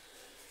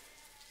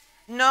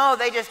 No,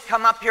 they just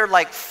come up here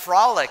like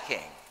frolicking.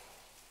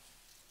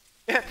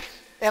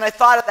 And I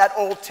thought of that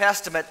Old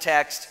Testament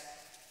text,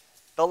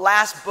 the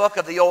last book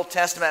of the Old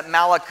Testament,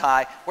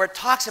 Malachi, where it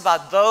talks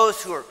about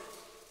those who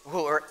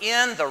are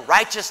in the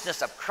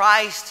righteousness of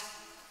Christ,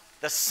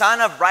 the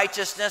Son of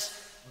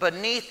Righteousness,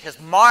 beneath his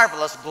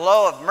marvelous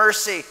glow of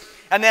mercy.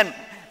 And then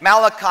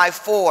Malachi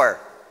 4,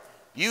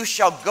 you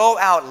shall go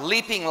out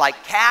leaping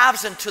like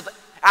calves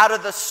out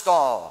of the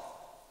stall.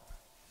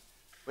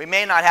 We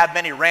may not have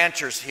many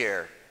ranchers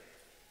here,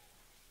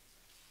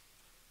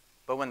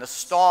 but when the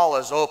stall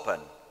is open,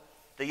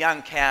 the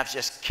young calves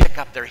just kick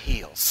up their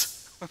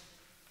heels.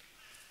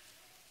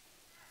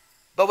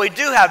 But we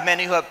do have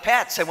many who have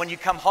pets, and when you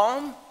come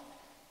home,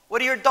 what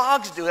do your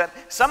dogs do?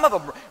 Some of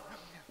them,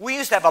 we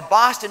used to have a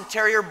Boston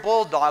Terrier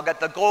Bulldog at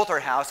the Golther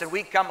house, and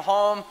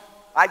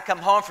I'd come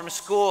home from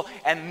school,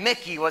 and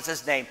Mickey was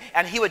his name,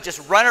 and he would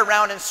just run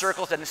around in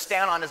circles and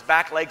stand on his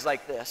back legs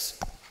like this.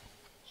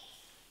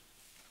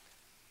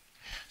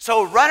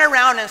 So run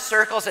around in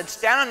circles and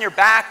stand on your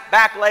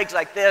back legs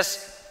like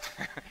this.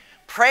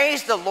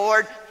 Praise the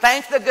Lord.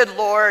 Thank the good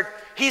Lord.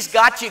 He's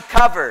got you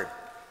covered.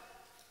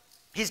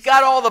 He's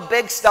got all the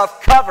big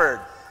stuff covered.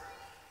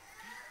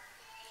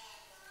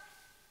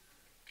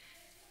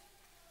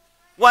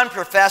 One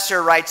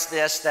professor writes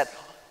this, that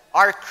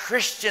our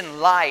Christian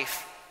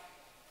life,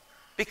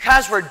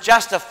 because we're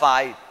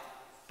justified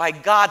by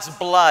God's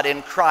blood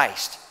in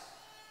Christ,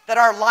 that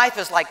our life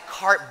is like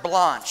carte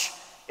blanche.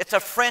 It's a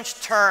French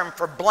term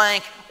for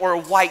blank or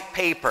white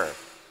paper.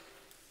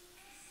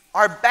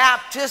 Our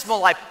baptismal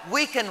life,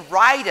 we can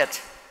write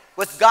it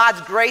with God's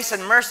grace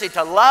and mercy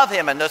to love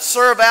him and to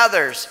serve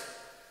others.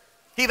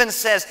 He even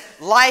says,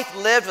 life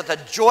lived with a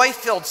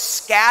joy-filled,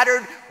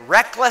 scattered,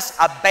 reckless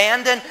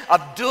abandon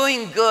of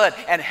doing good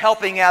and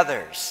helping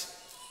others.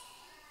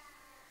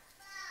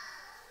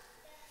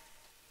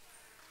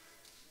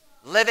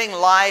 Living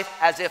life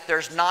as if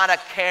there's not a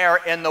care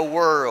in the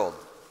world.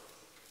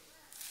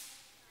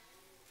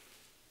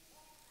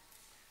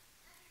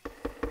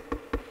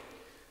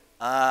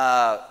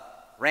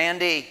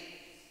 Randy,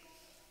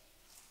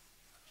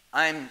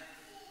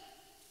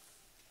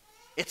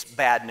 it's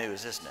bad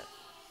news, isn't it?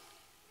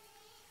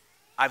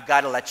 I've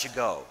got to let you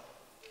go.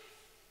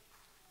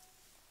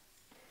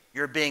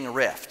 You're being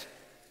riffed.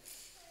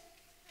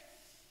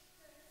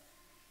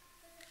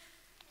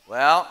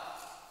 Well,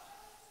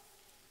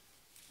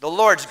 the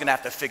Lord's going to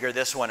have to figure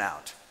this one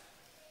out.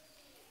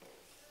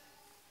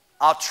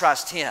 I'll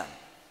trust him.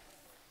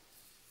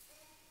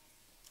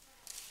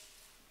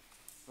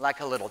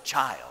 Like a little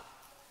child.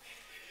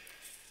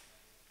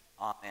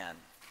 Amen.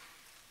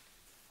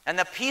 And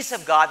the peace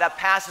of God that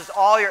passes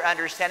all your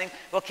understanding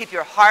will keep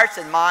your hearts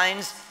and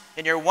minds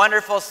in your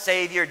wonderful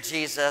Savior,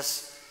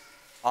 Jesus.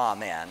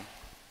 Amen.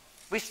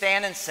 We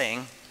stand and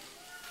sing.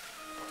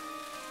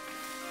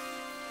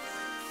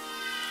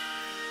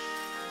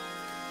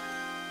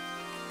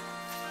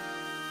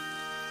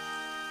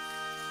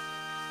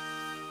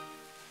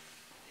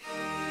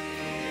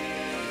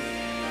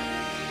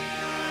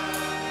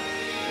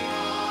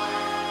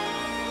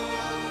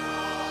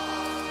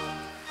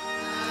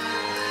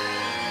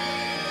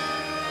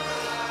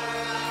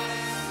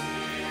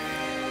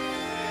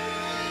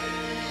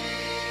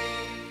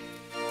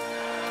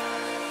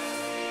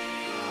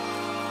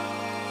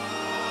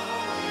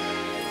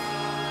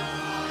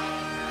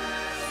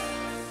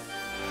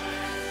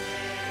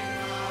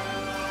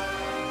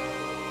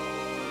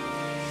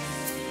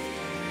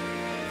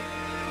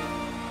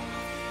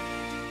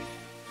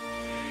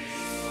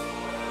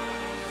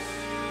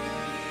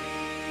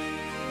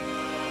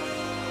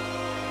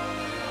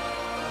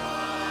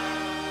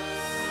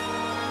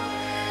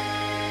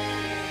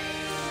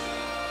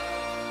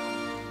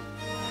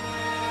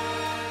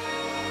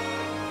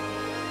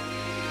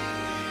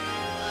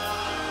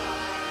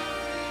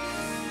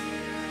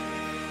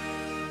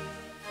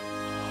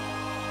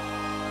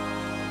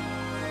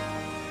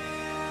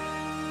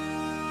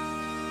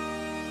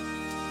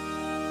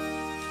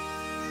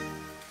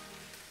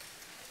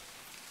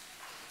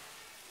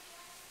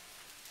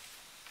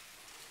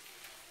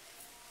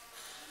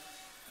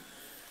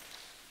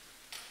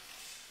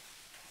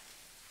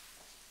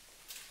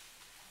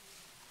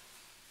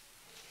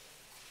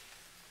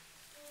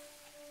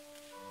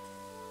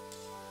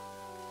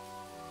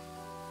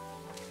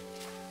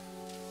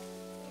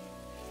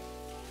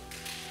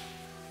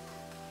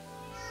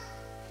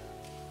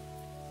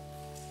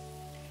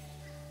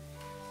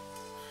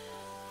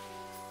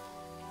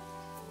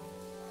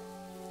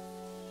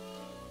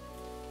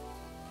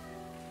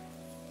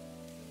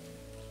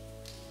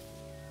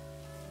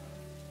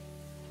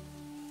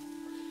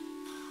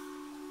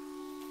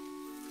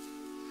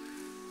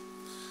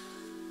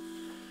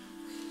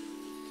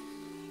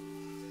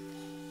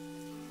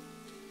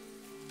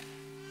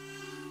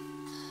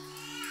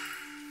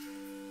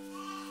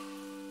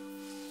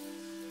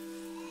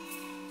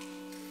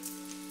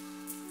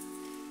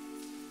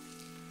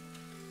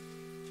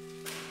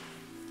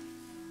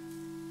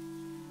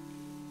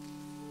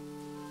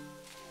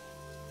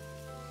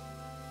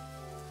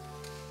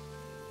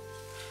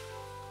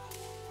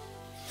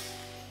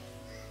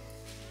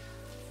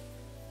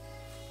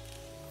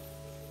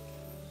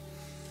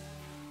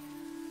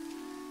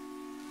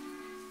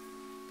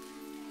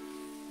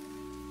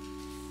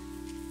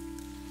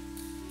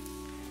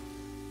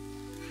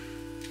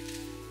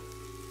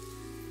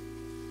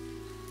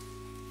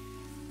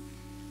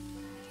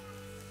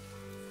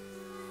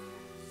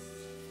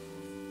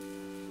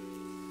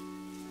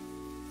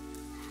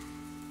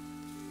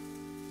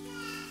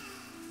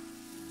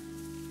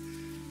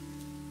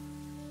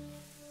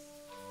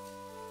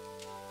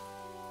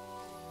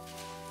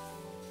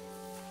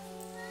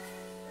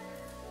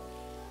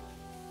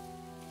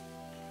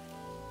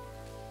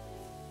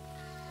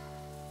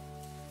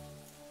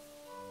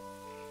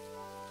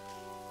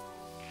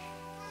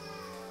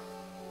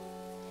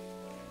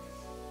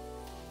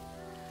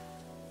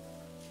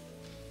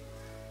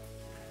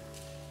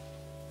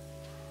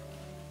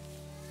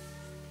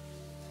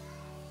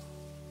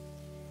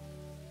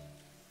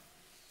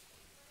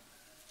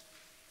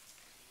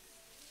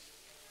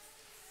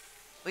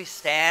 we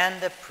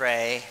stand to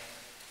pray,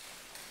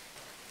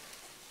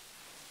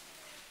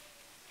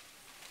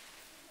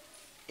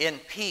 in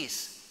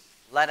peace,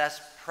 let us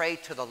pray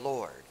to the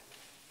Lord.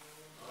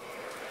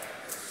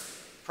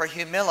 For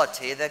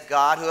humility, that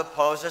God who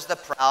opposes the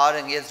proud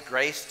and gives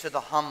grace to the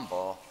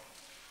humble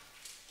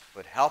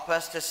would help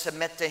us to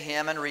submit to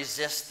him and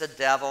resist the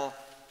devil,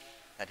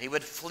 that he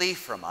would flee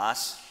from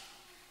us.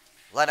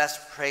 Let us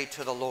pray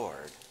to the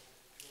Lord.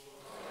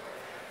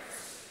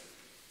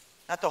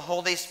 That the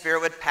Holy Spirit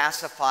would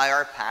pacify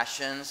our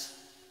passions,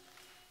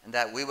 and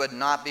that we would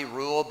not be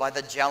ruled by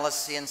the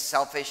jealousy and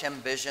selfish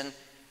ambition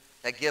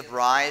that give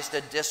rise to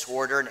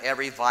disorder and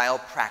every vile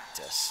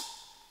practice.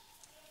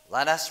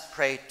 Let us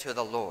pray to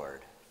the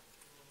Lord.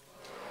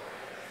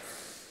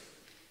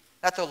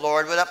 That the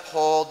Lord would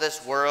uphold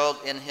this world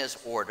in his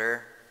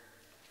order.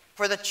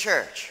 For the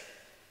church,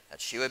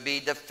 that she would be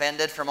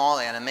defended from all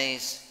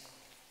enemies.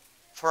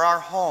 For our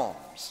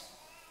homes,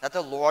 that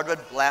the Lord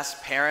would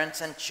bless parents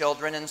and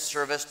children in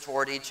service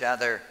toward each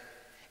other,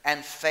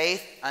 and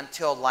faith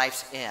until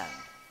life's end.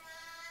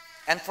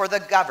 And for the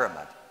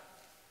government,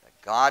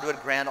 that God would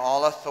grant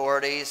all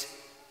authorities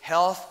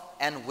health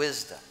and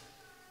wisdom.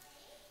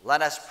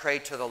 Let us pray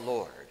to the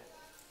Lord.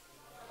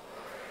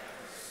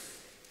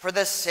 For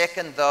the sick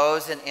and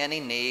those in any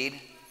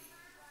need,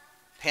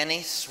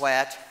 Penny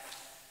Sweat,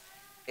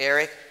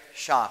 Eric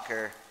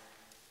Shocker,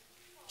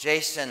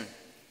 Jason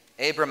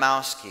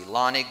Abramowski,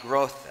 Lonnie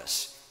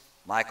Grothus,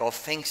 Michael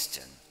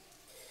Finkston,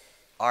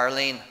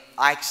 Arlene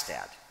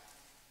Eichstadt,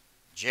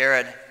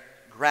 Jared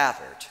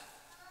Gravert,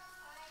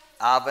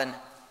 Alvin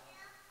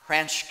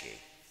Kranschke,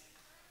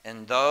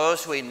 and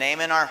those who we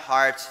name in our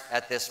hearts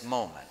at this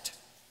moment.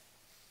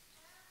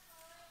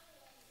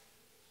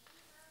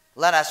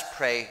 Let us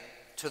pray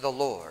to the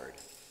Lord.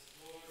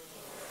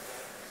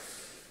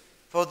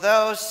 For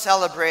those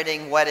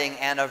celebrating wedding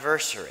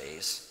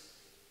anniversaries,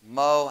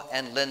 Mo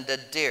and Linda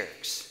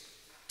Dirks,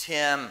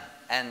 Tim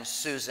and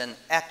Susan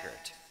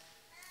Eckert,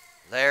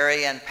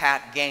 Larry and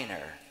Pat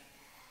Gaynor,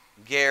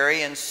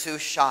 Gary and Sue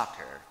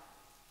Shocker,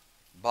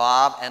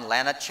 Bob and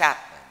Lana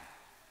Chapman,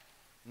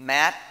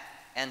 Matt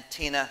and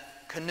Tina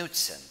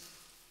Knutson.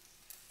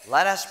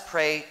 Let us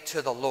pray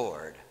to the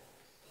Lord.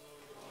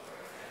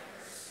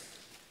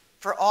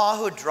 For all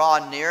who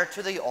draw near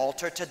to the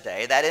altar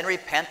today, that in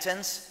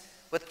repentance,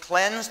 with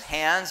cleansed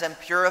hands and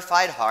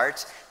purified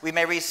hearts, we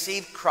may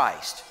receive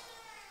Christ,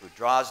 who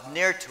draws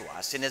near to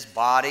us in his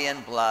body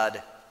and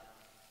blood.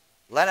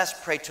 Let us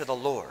pray to the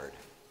Lord.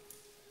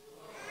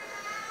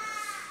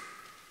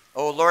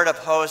 O Lord of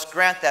hosts,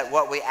 grant that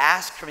what we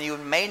ask from you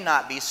may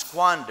not be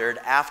squandered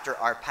after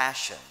our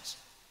passions,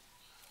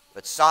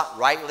 but sought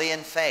rightly in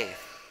faith,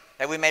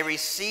 that we may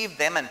receive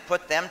them and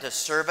put them to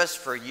service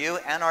for you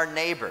and our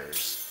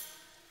neighbors.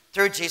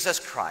 Through Jesus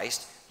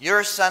Christ,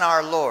 your Son,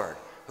 our Lord,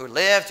 who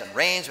lives and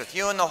reigns with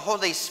you in the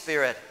Holy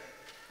Spirit,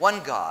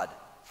 one God,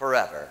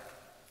 forever.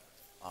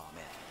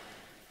 Amen.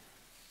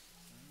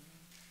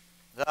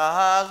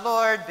 The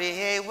Lord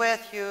be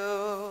with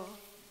you.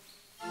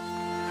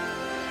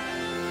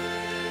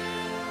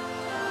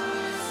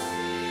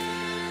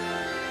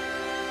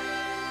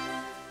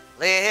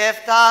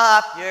 Lift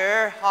up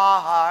your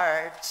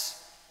hearts.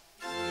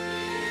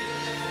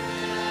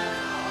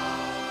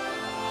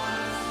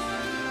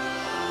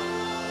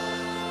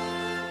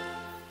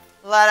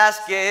 Let us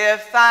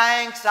give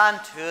thanks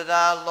unto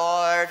the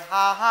Lord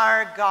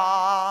our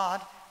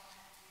God.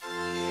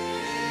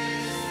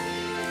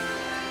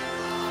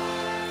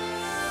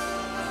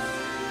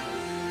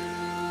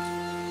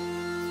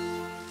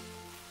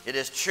 It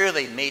is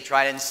truly meet,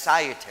 right, and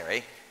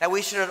salutary that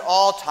we should at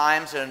all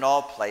times and in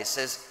all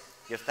places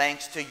give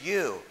thanks to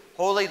you,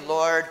 Holy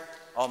Lord,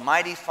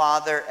 Almighty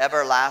Father,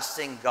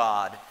 everlasting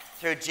God,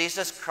 through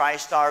Jesus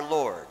Christ our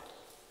Lord,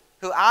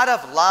 who out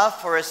of love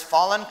for his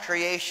fallen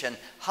creation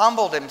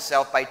humbled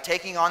himself by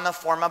taking on the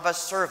form of a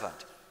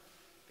servant,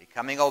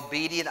 becoming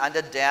obedient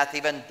unto death,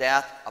 even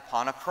death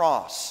upon a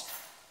cross.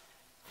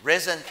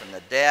 Risen from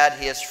the dead,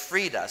 he has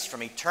freed us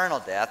from eternal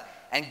death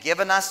and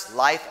given us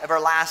life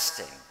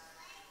everlasting.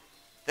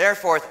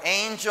 Therefore, with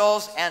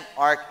angels and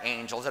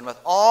archangels, and with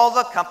all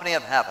the company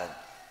of heaven,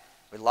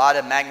 we laud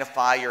and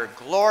magnify your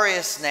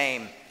glorious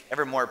name,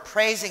 evermore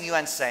praising you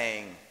and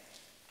saying,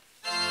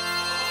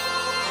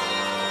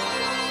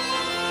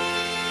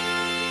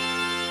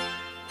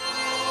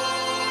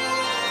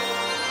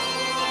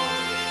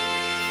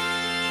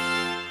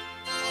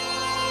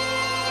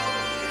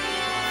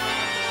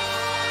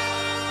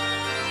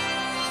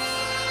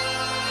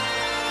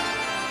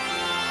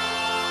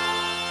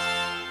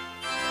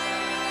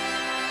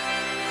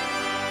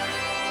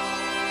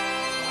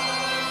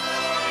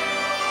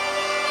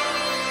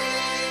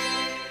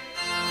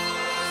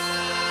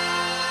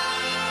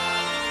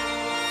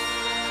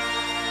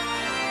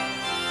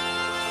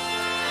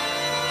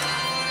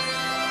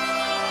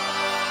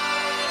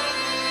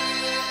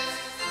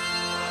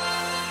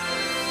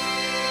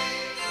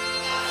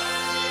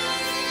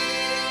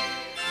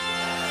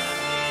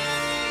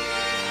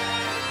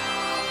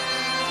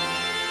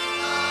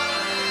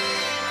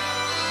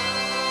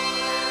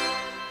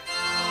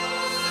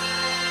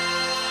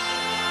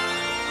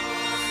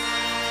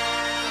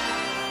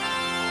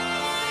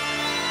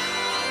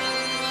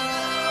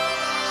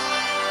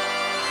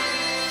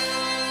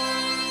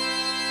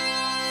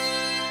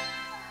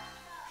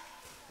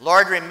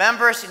 Lord,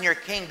 remember us in your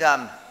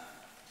kingdom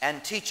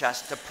and teach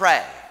us to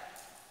pray.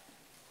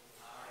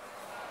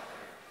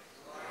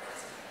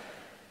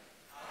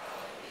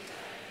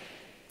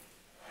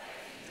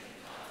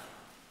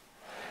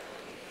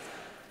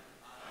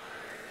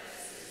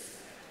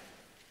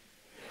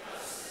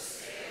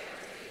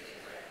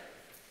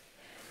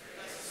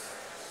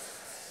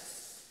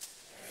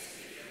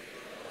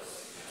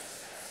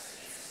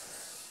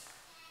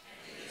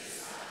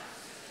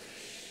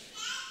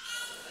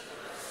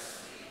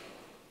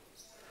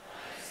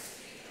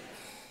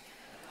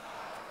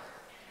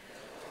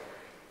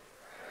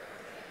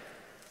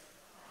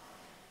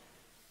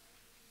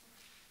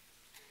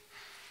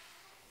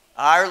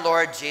 Our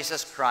Lord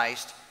Jesus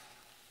Christ,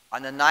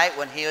 on the night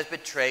when he was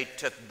betrayed,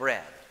 took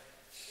bread.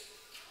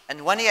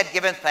 And when he had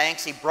given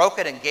thanks, he broke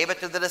it and gave it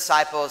to the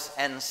disciples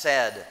and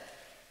said,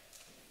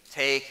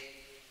 "Take,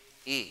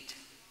 eat.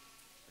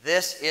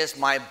 This is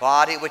my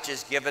body which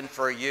is given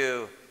for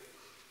you.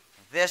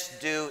 This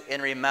do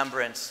in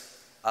remembrance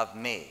of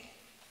me."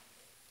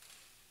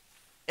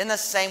 In the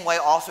same way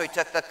also he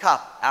took the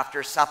cup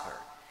after supper.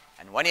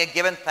 And when he had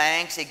given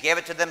thanks, he gave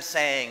it to them,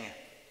 saying,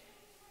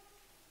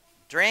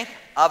 "Drink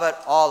of it,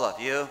 all of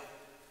you.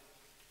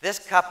 This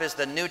cup is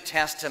the New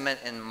Testament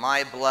in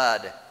my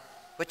blood,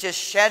 which is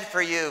shed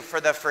for you for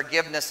the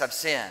forgiveness of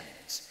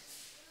sins.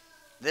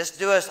 This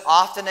do as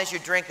often as you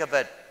drink of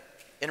it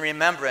in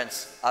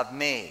remembrance of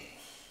me."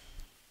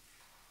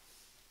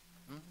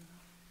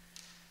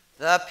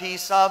 The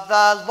peace of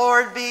the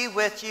Lord be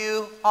with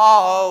you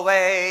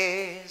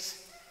always.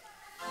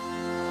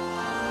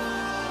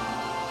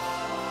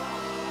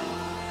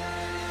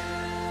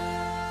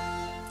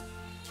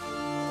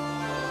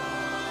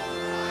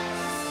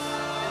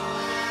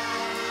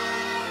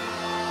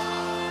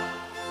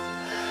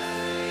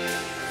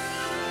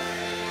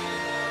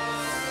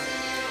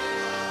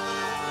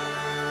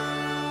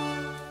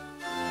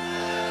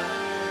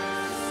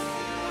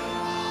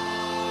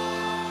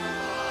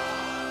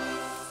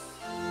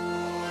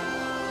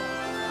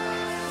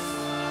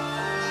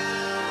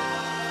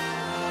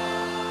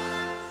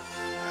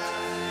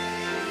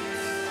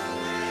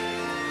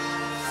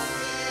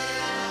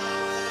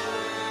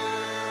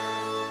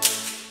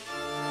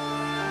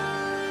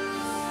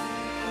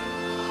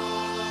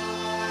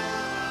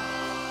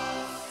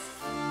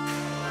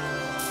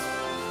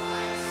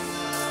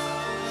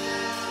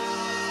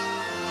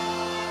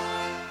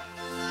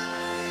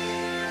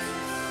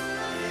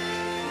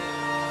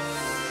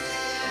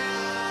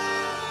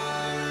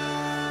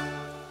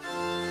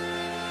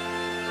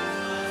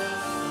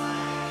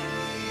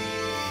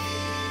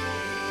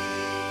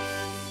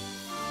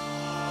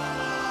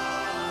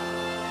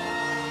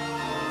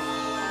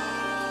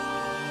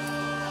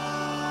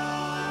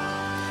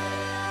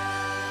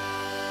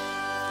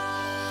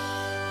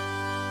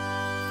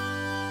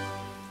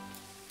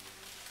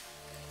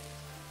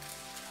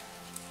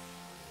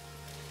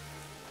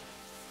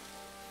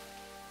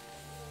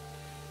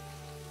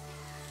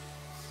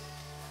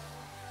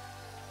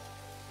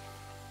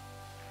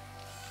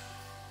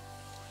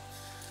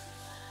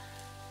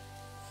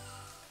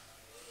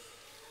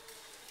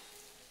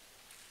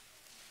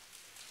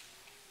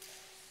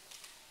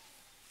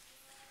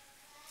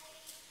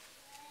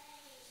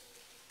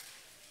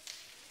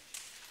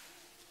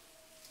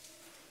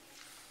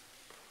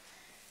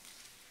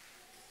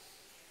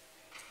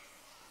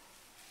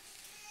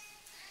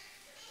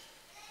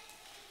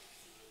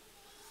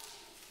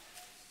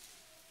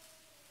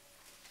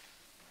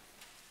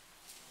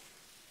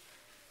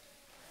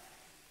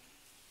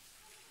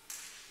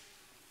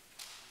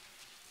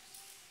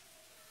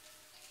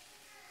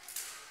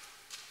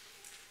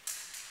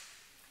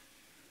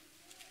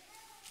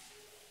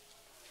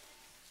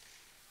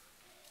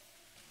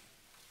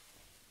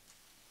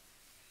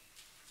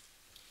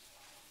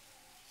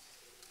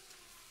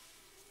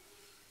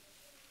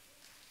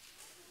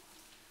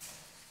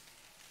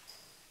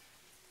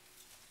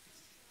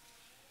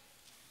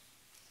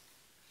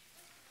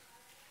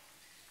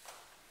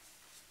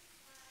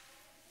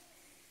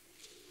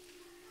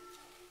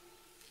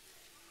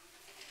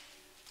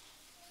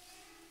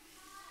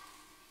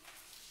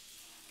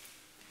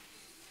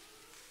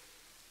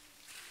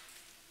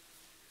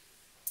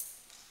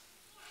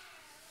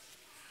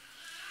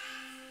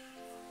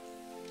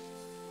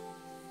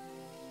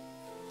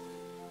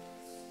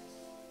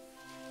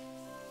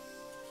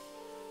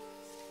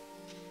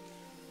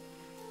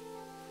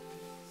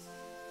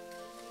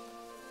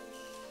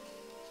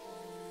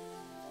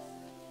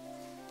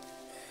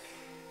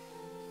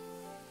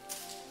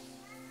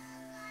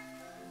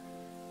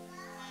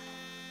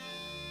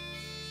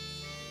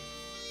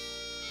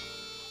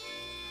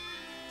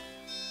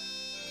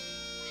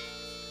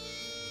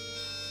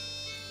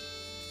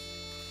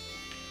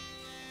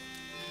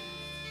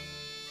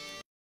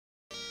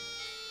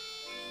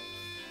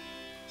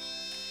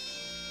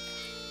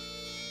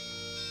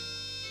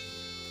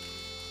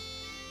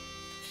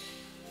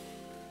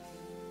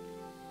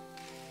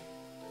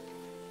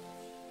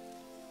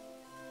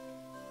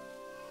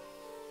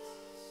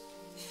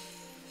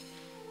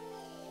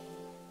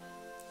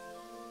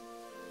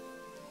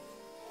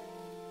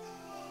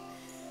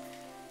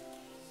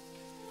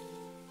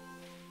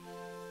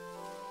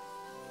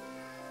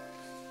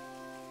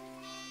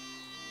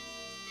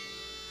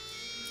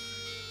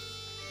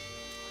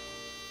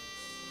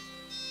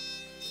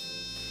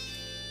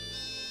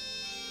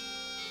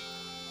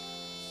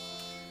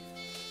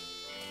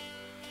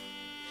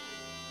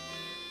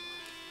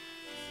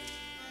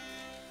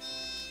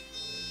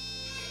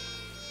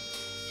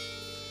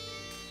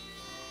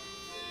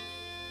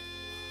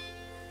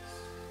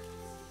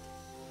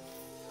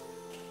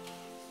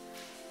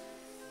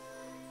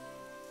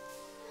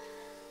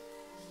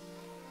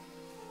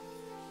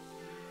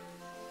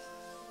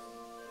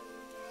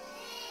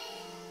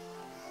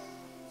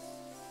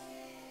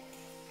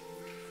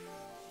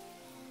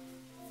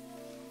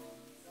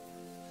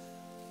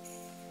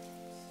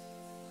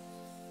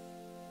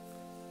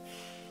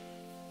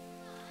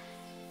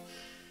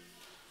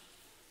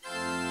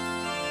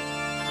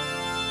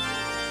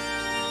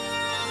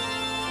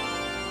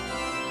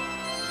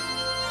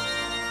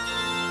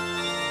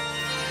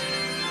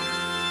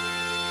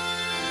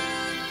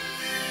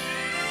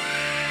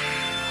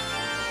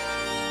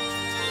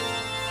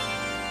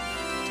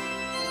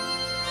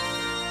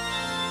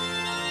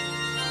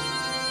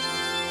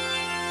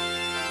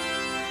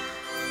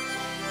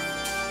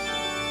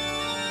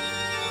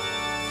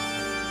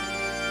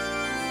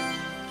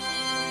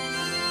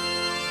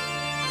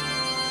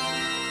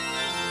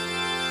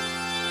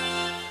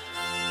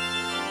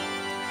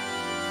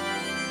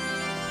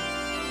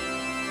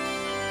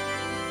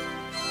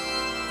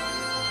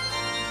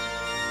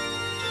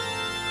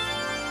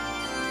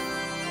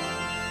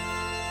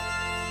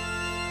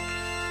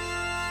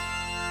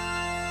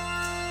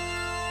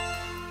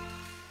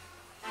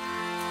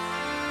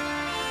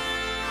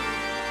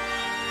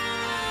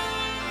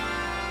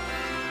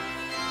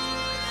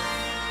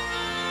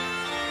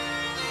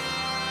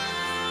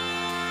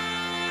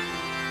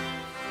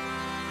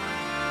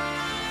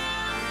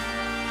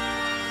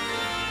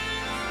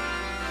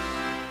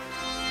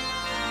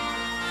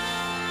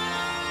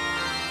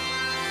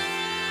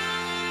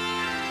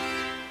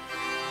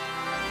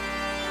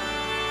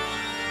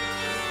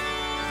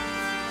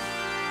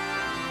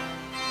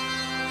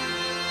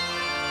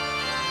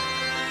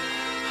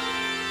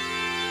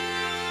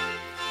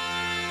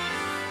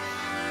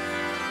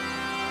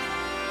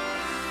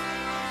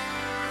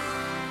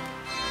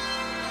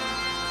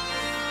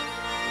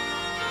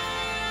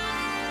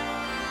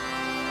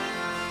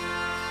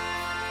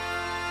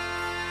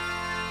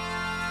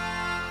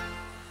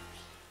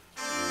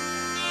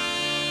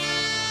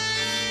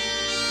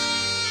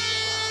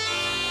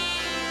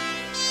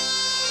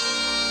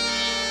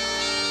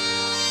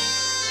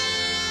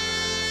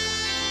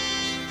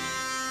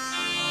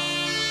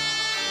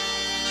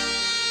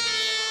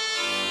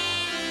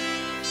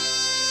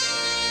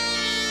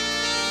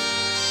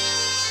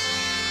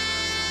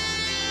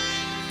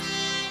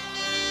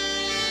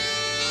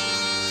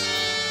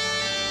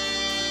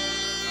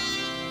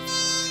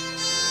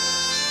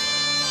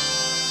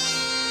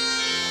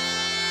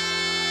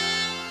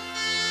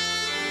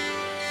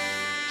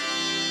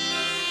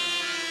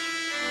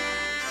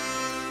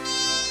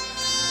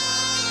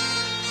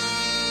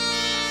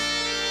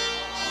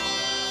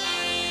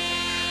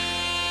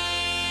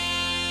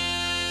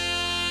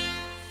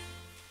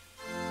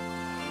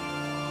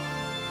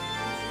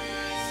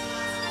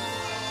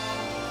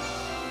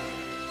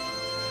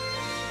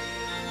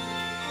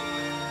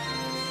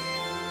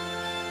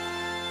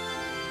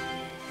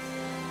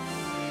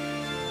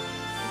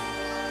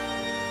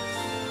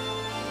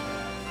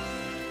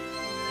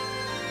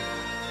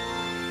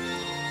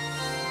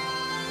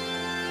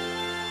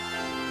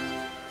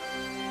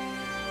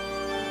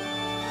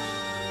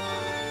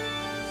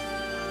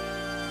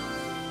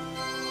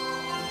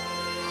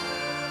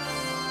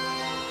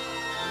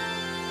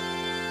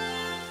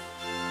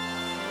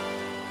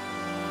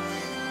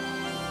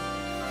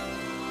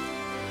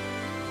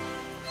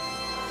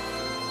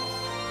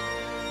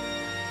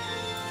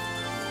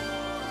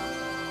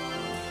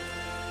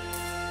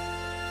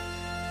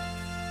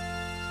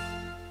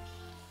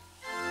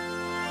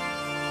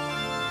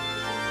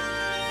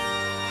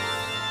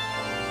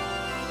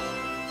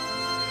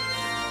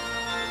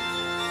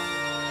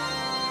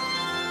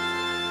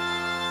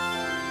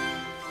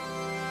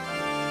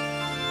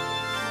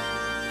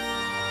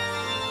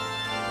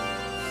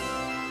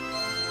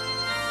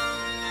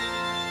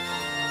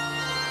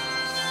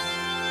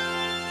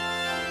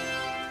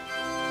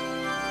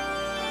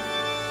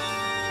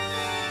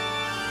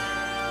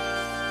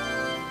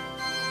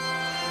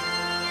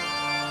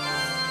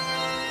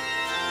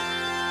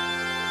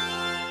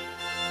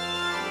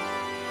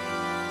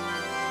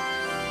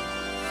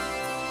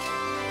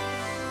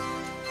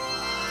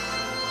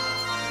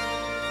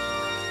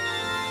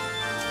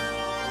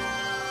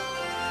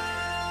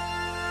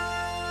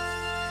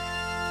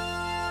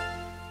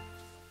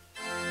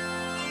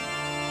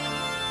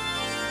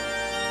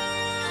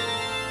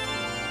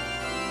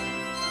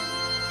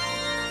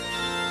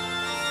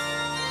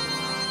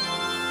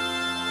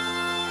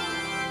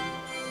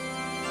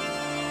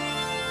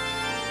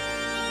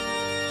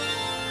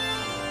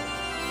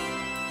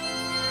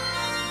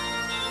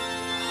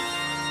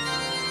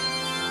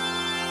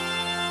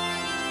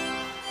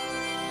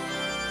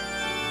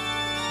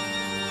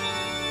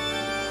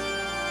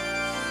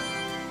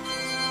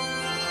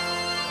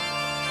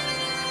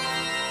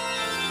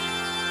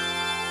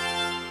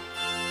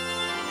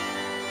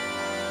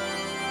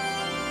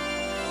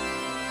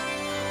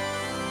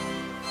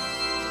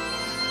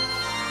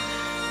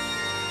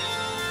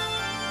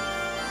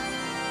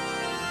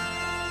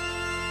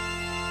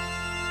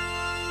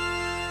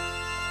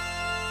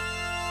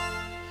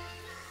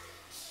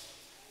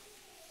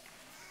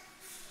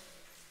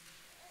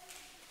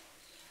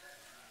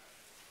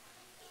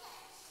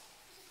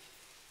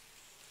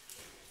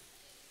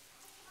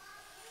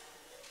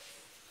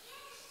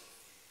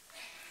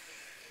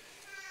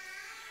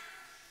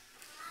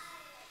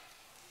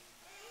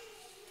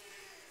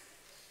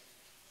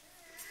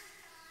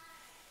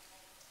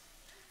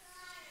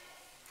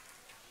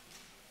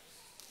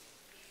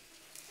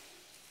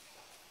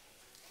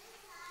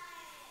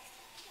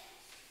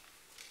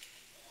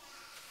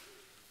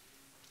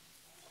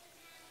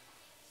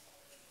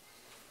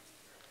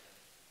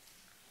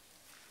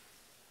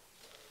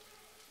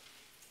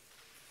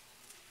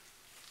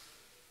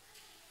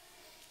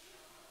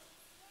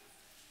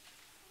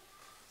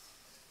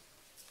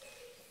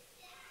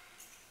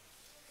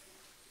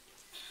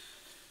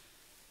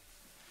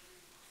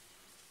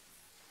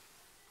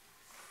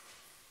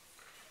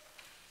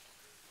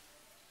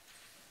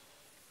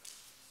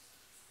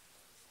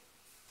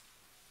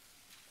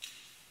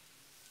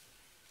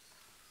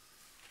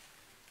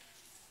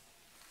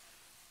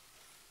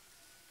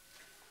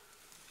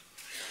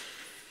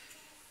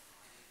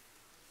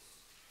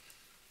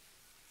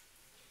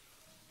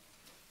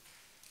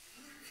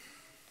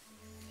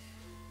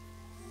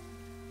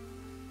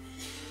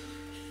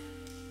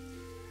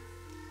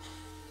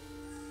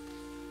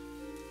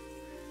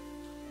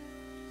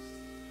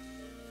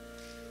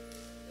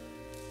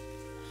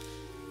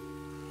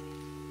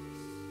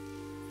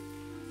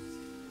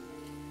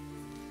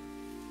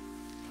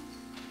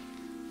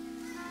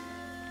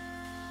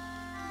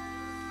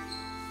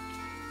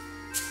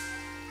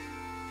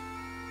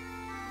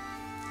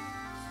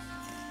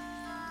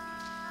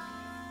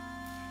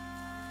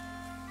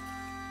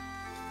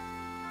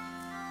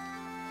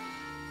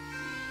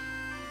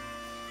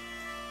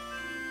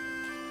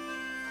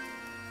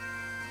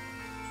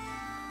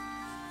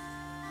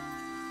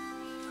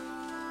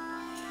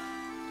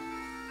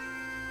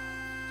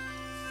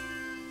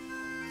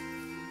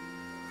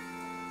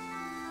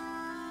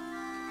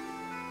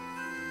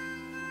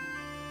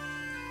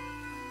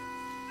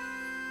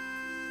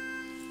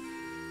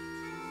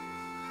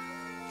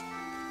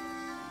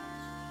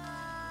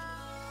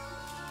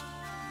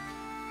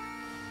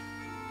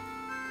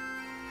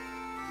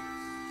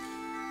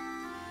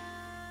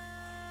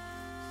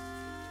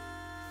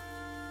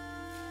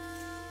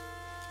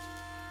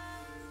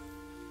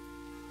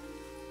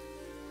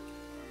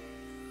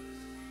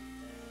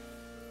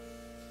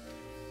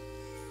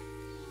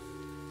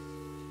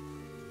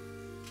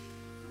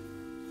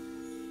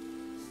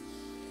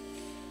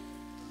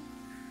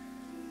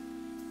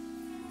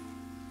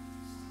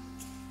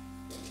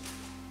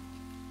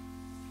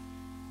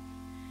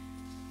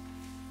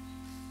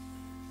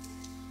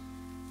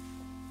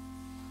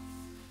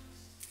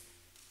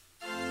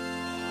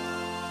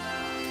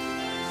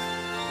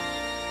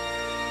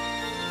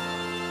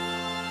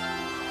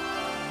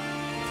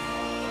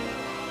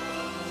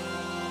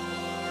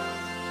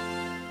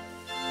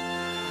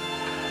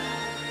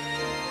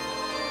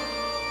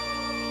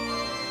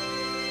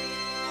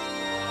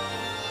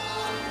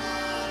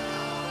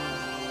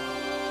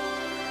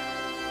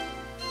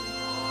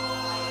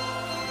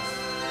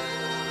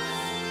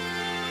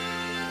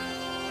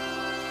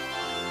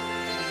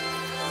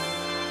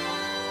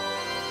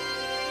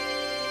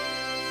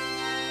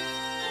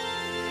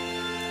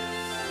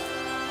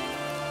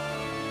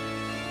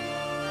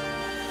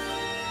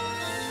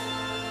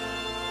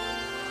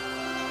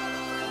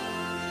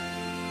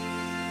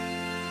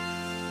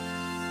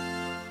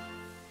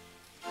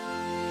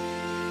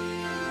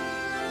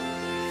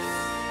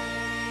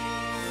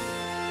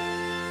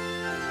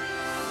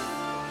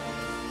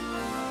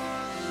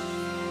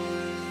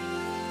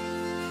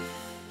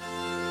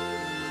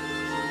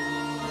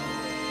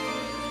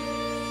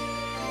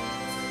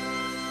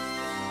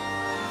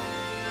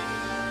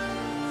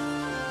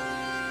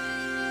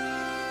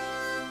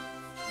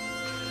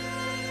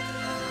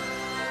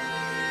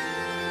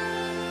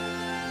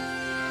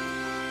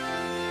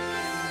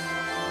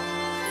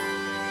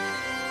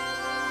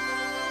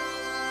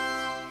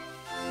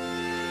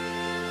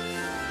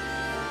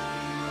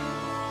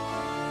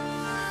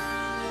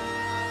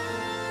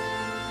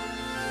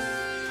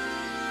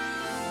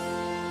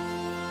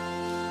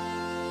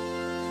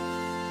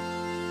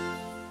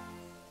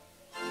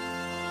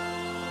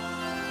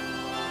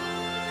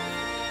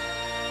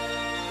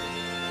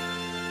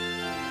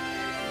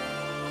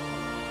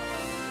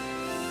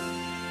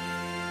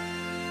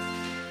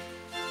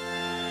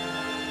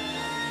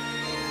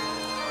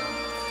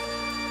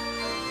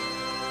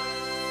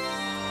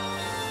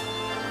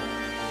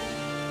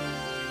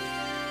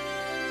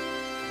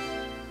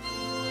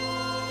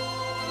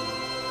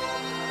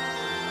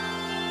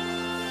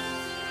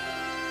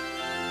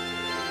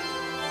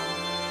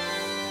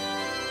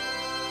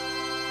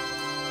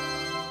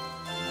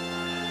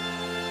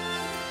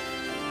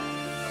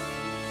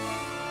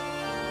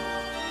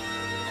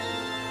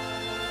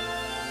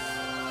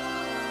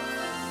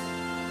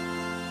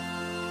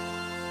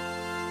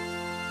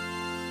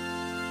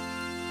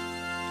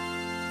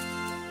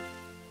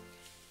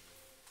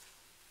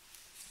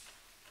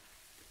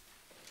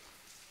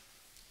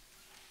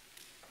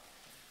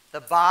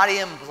 the body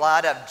and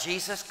blood of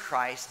Jesus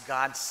Christ,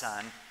 God's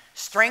Son,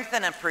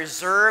 strengthen and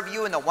preserve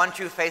you in the one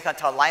true faith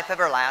until life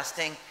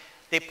everlasting.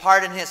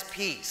 Depart in his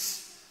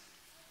peace.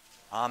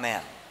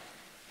 Amen.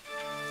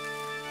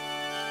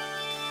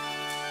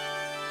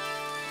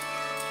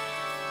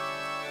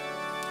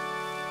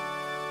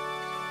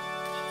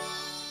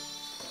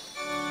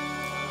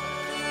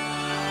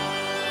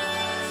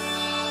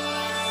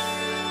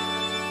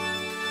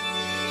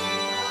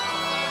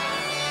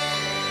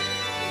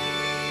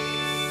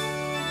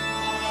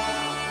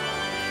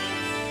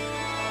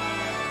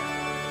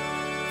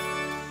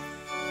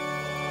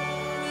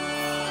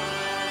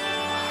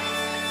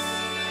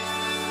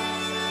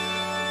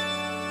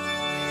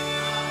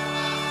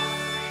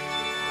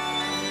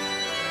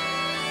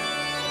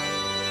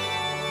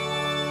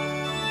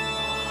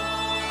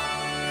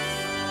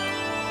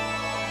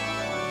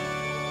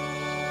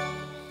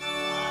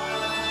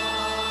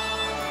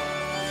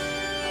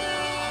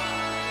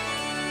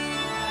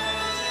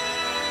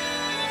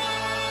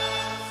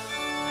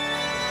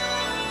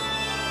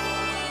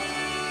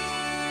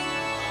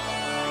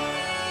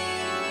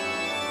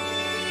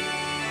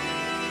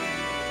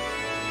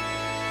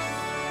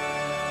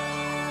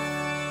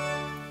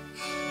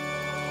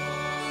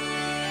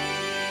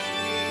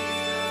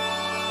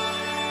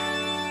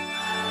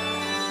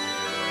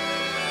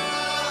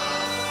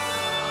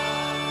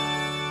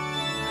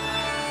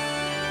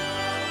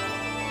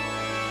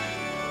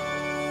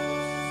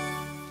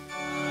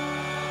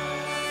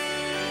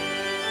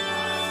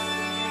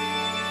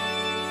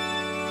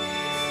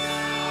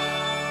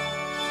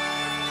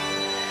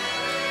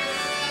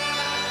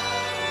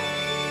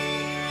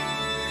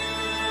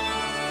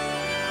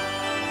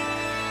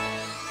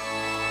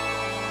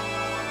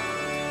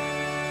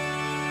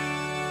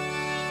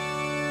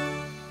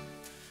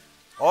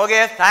 Oh,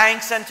 give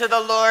thanks unto the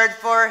Lord,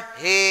 for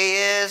he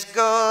is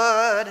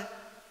good.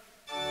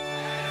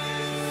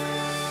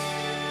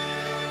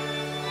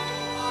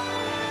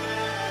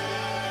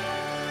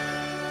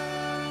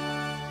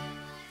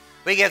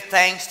 We give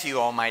thanks to you,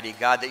 Almighty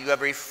God, that you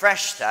have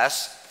refreshed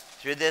us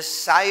through this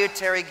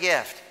salutary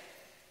gift.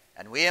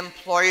 And we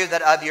implore you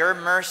that of your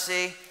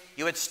mercy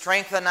you would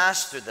strengthen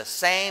us through the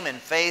same in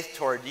faith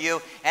toward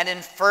you and in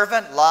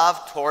fervent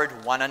love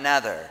toward one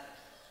another.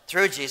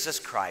 Through Jesus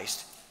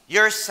Christ,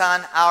 your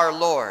Son, our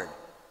Lord,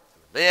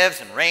 who lives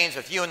and reigns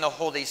with you in the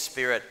Holy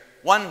Spirit,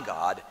 one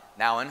God,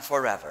 now and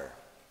forever.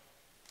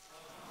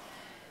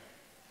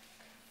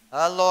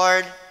 The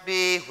Lord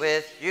be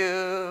with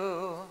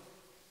you.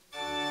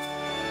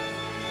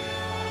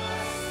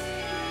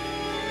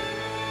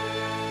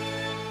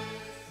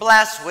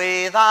 Bless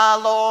we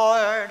the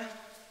Lord.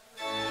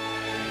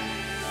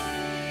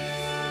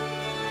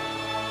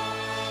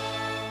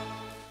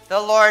 The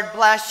Lord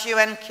bless you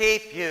and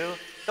keep you.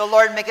 The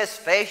Lord make his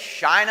face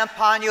shine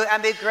upon you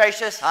and be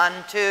gracious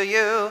unto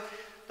you.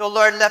 The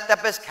Lord lift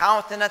up his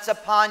countenance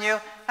upon you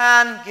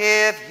and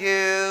give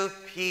you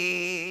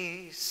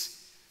peace.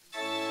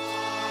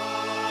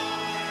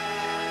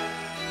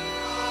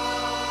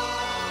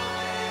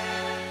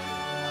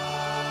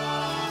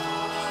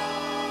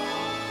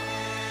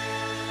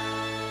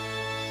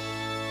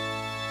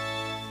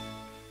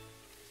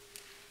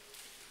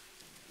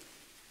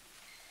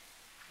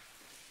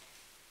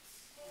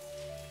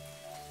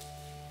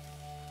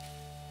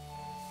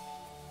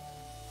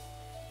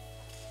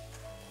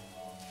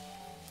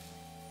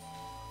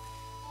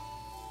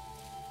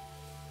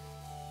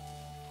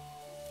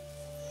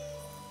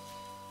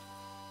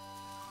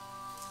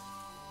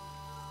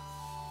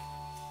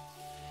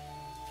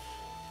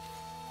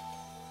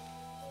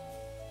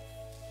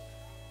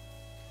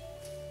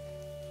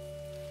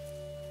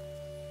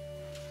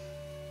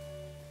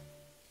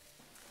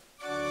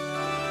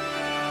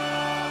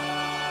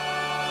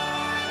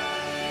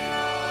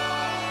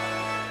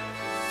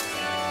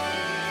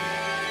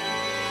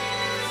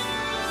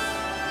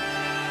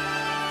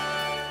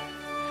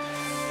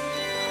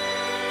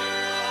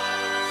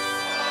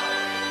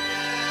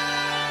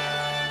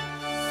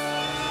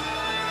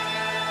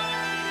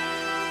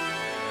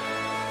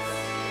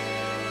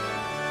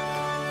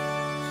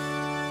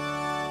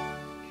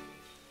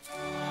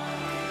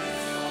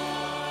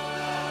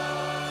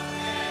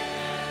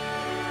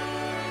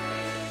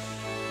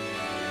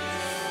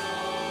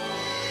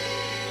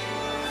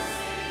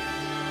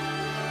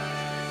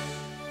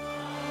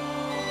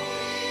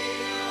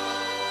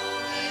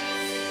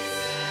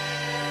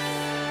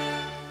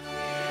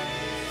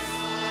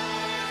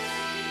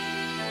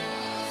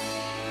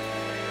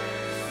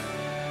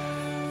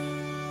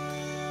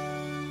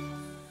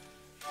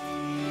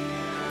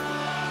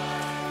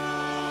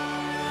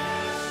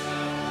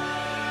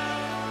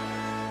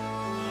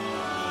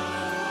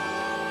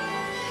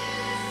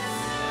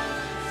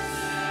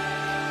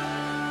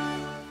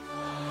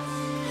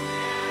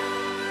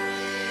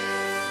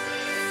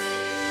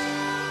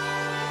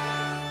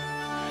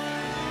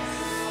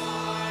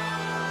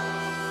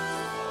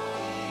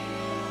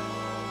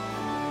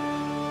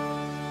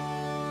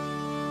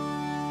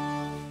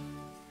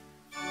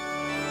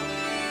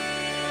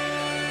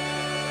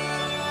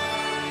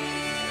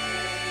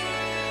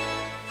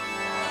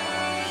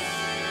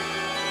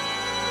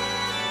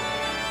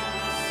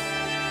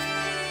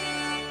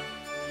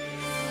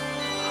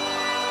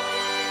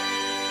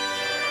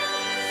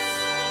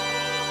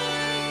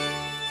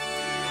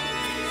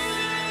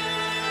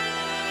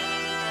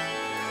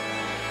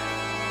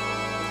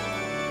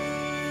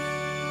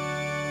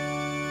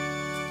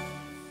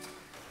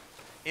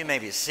 You may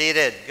be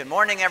seated. Good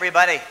morning,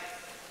 everybody.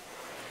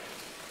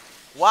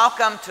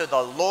 Welcome to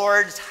the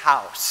Lord's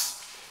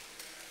house.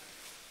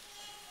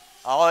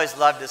 I always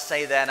love to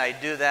say that. I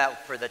do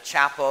that for the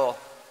chapel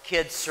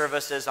kids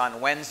services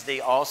on Wednesday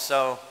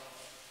also.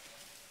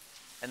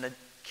 And the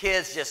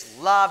kids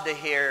just love to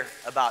hear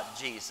about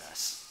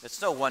Jesus. It's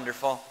so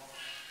wonderful.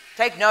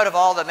 Take note of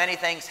all the many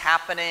things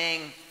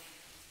happening,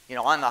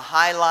 on the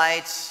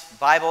highlights,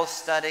 Bible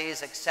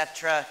studies,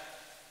 etc.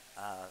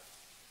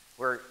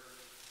 We're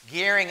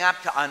gearing up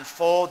to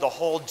unfold the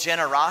whole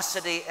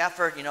generosity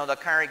effort. The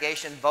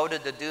congregation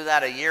voted to do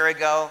that a year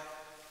ago.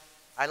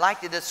 I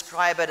like to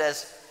describe it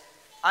as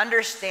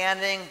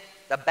understanding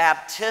the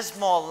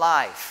baptismal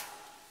life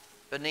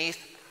beneath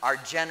our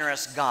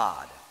generous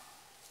God.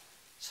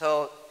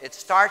 So it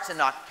starts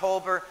in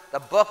October. The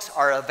books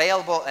are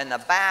available in the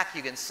back.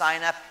 You can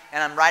sign up,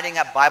 and I'm writing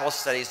up Bible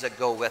studies that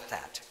go with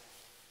that.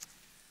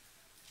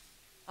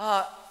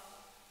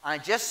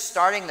 I'm just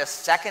starting the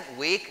second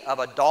week of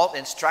adult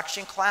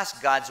instruction class,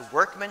 God's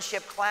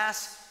workmanship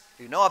class.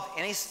 Do you know of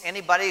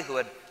anybody who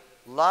would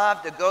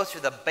love to go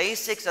through the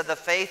basics of the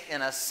faith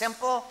in a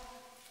simple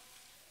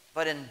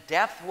but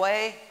in-depth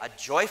way, a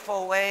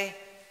joyful way?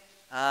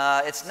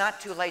 It's not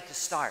too late to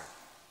start.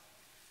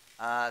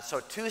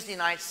 So Tuesday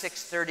night,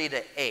 6:30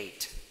 to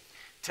 8.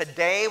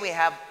 Today we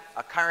have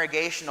a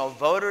congregational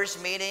voters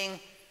meeting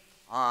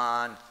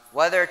on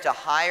whether to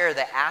hire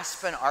the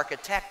Aspen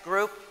Architect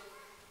Group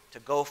to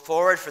go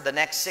forward for the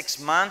next 6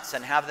 months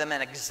and have them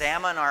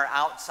examine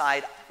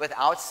with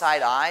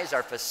outside eyes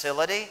our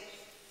facility.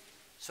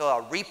 So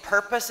a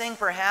repurposing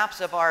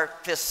perhaps of our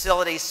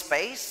facility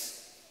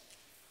space.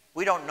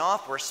 We don't know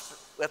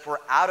if we're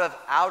out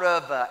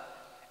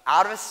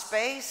of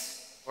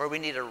space, or we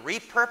need to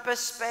repurpose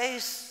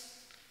space,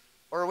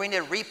 or we need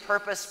to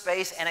repurpose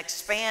space and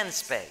expand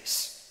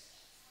space.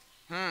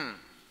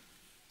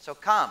 So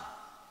come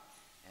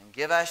and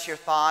give us your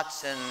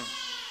thoughts and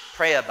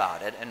pray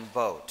about it and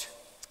vote.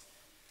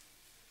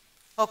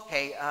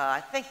 Okay, I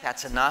think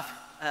that's enough.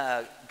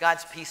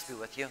 God's peace be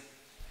with you.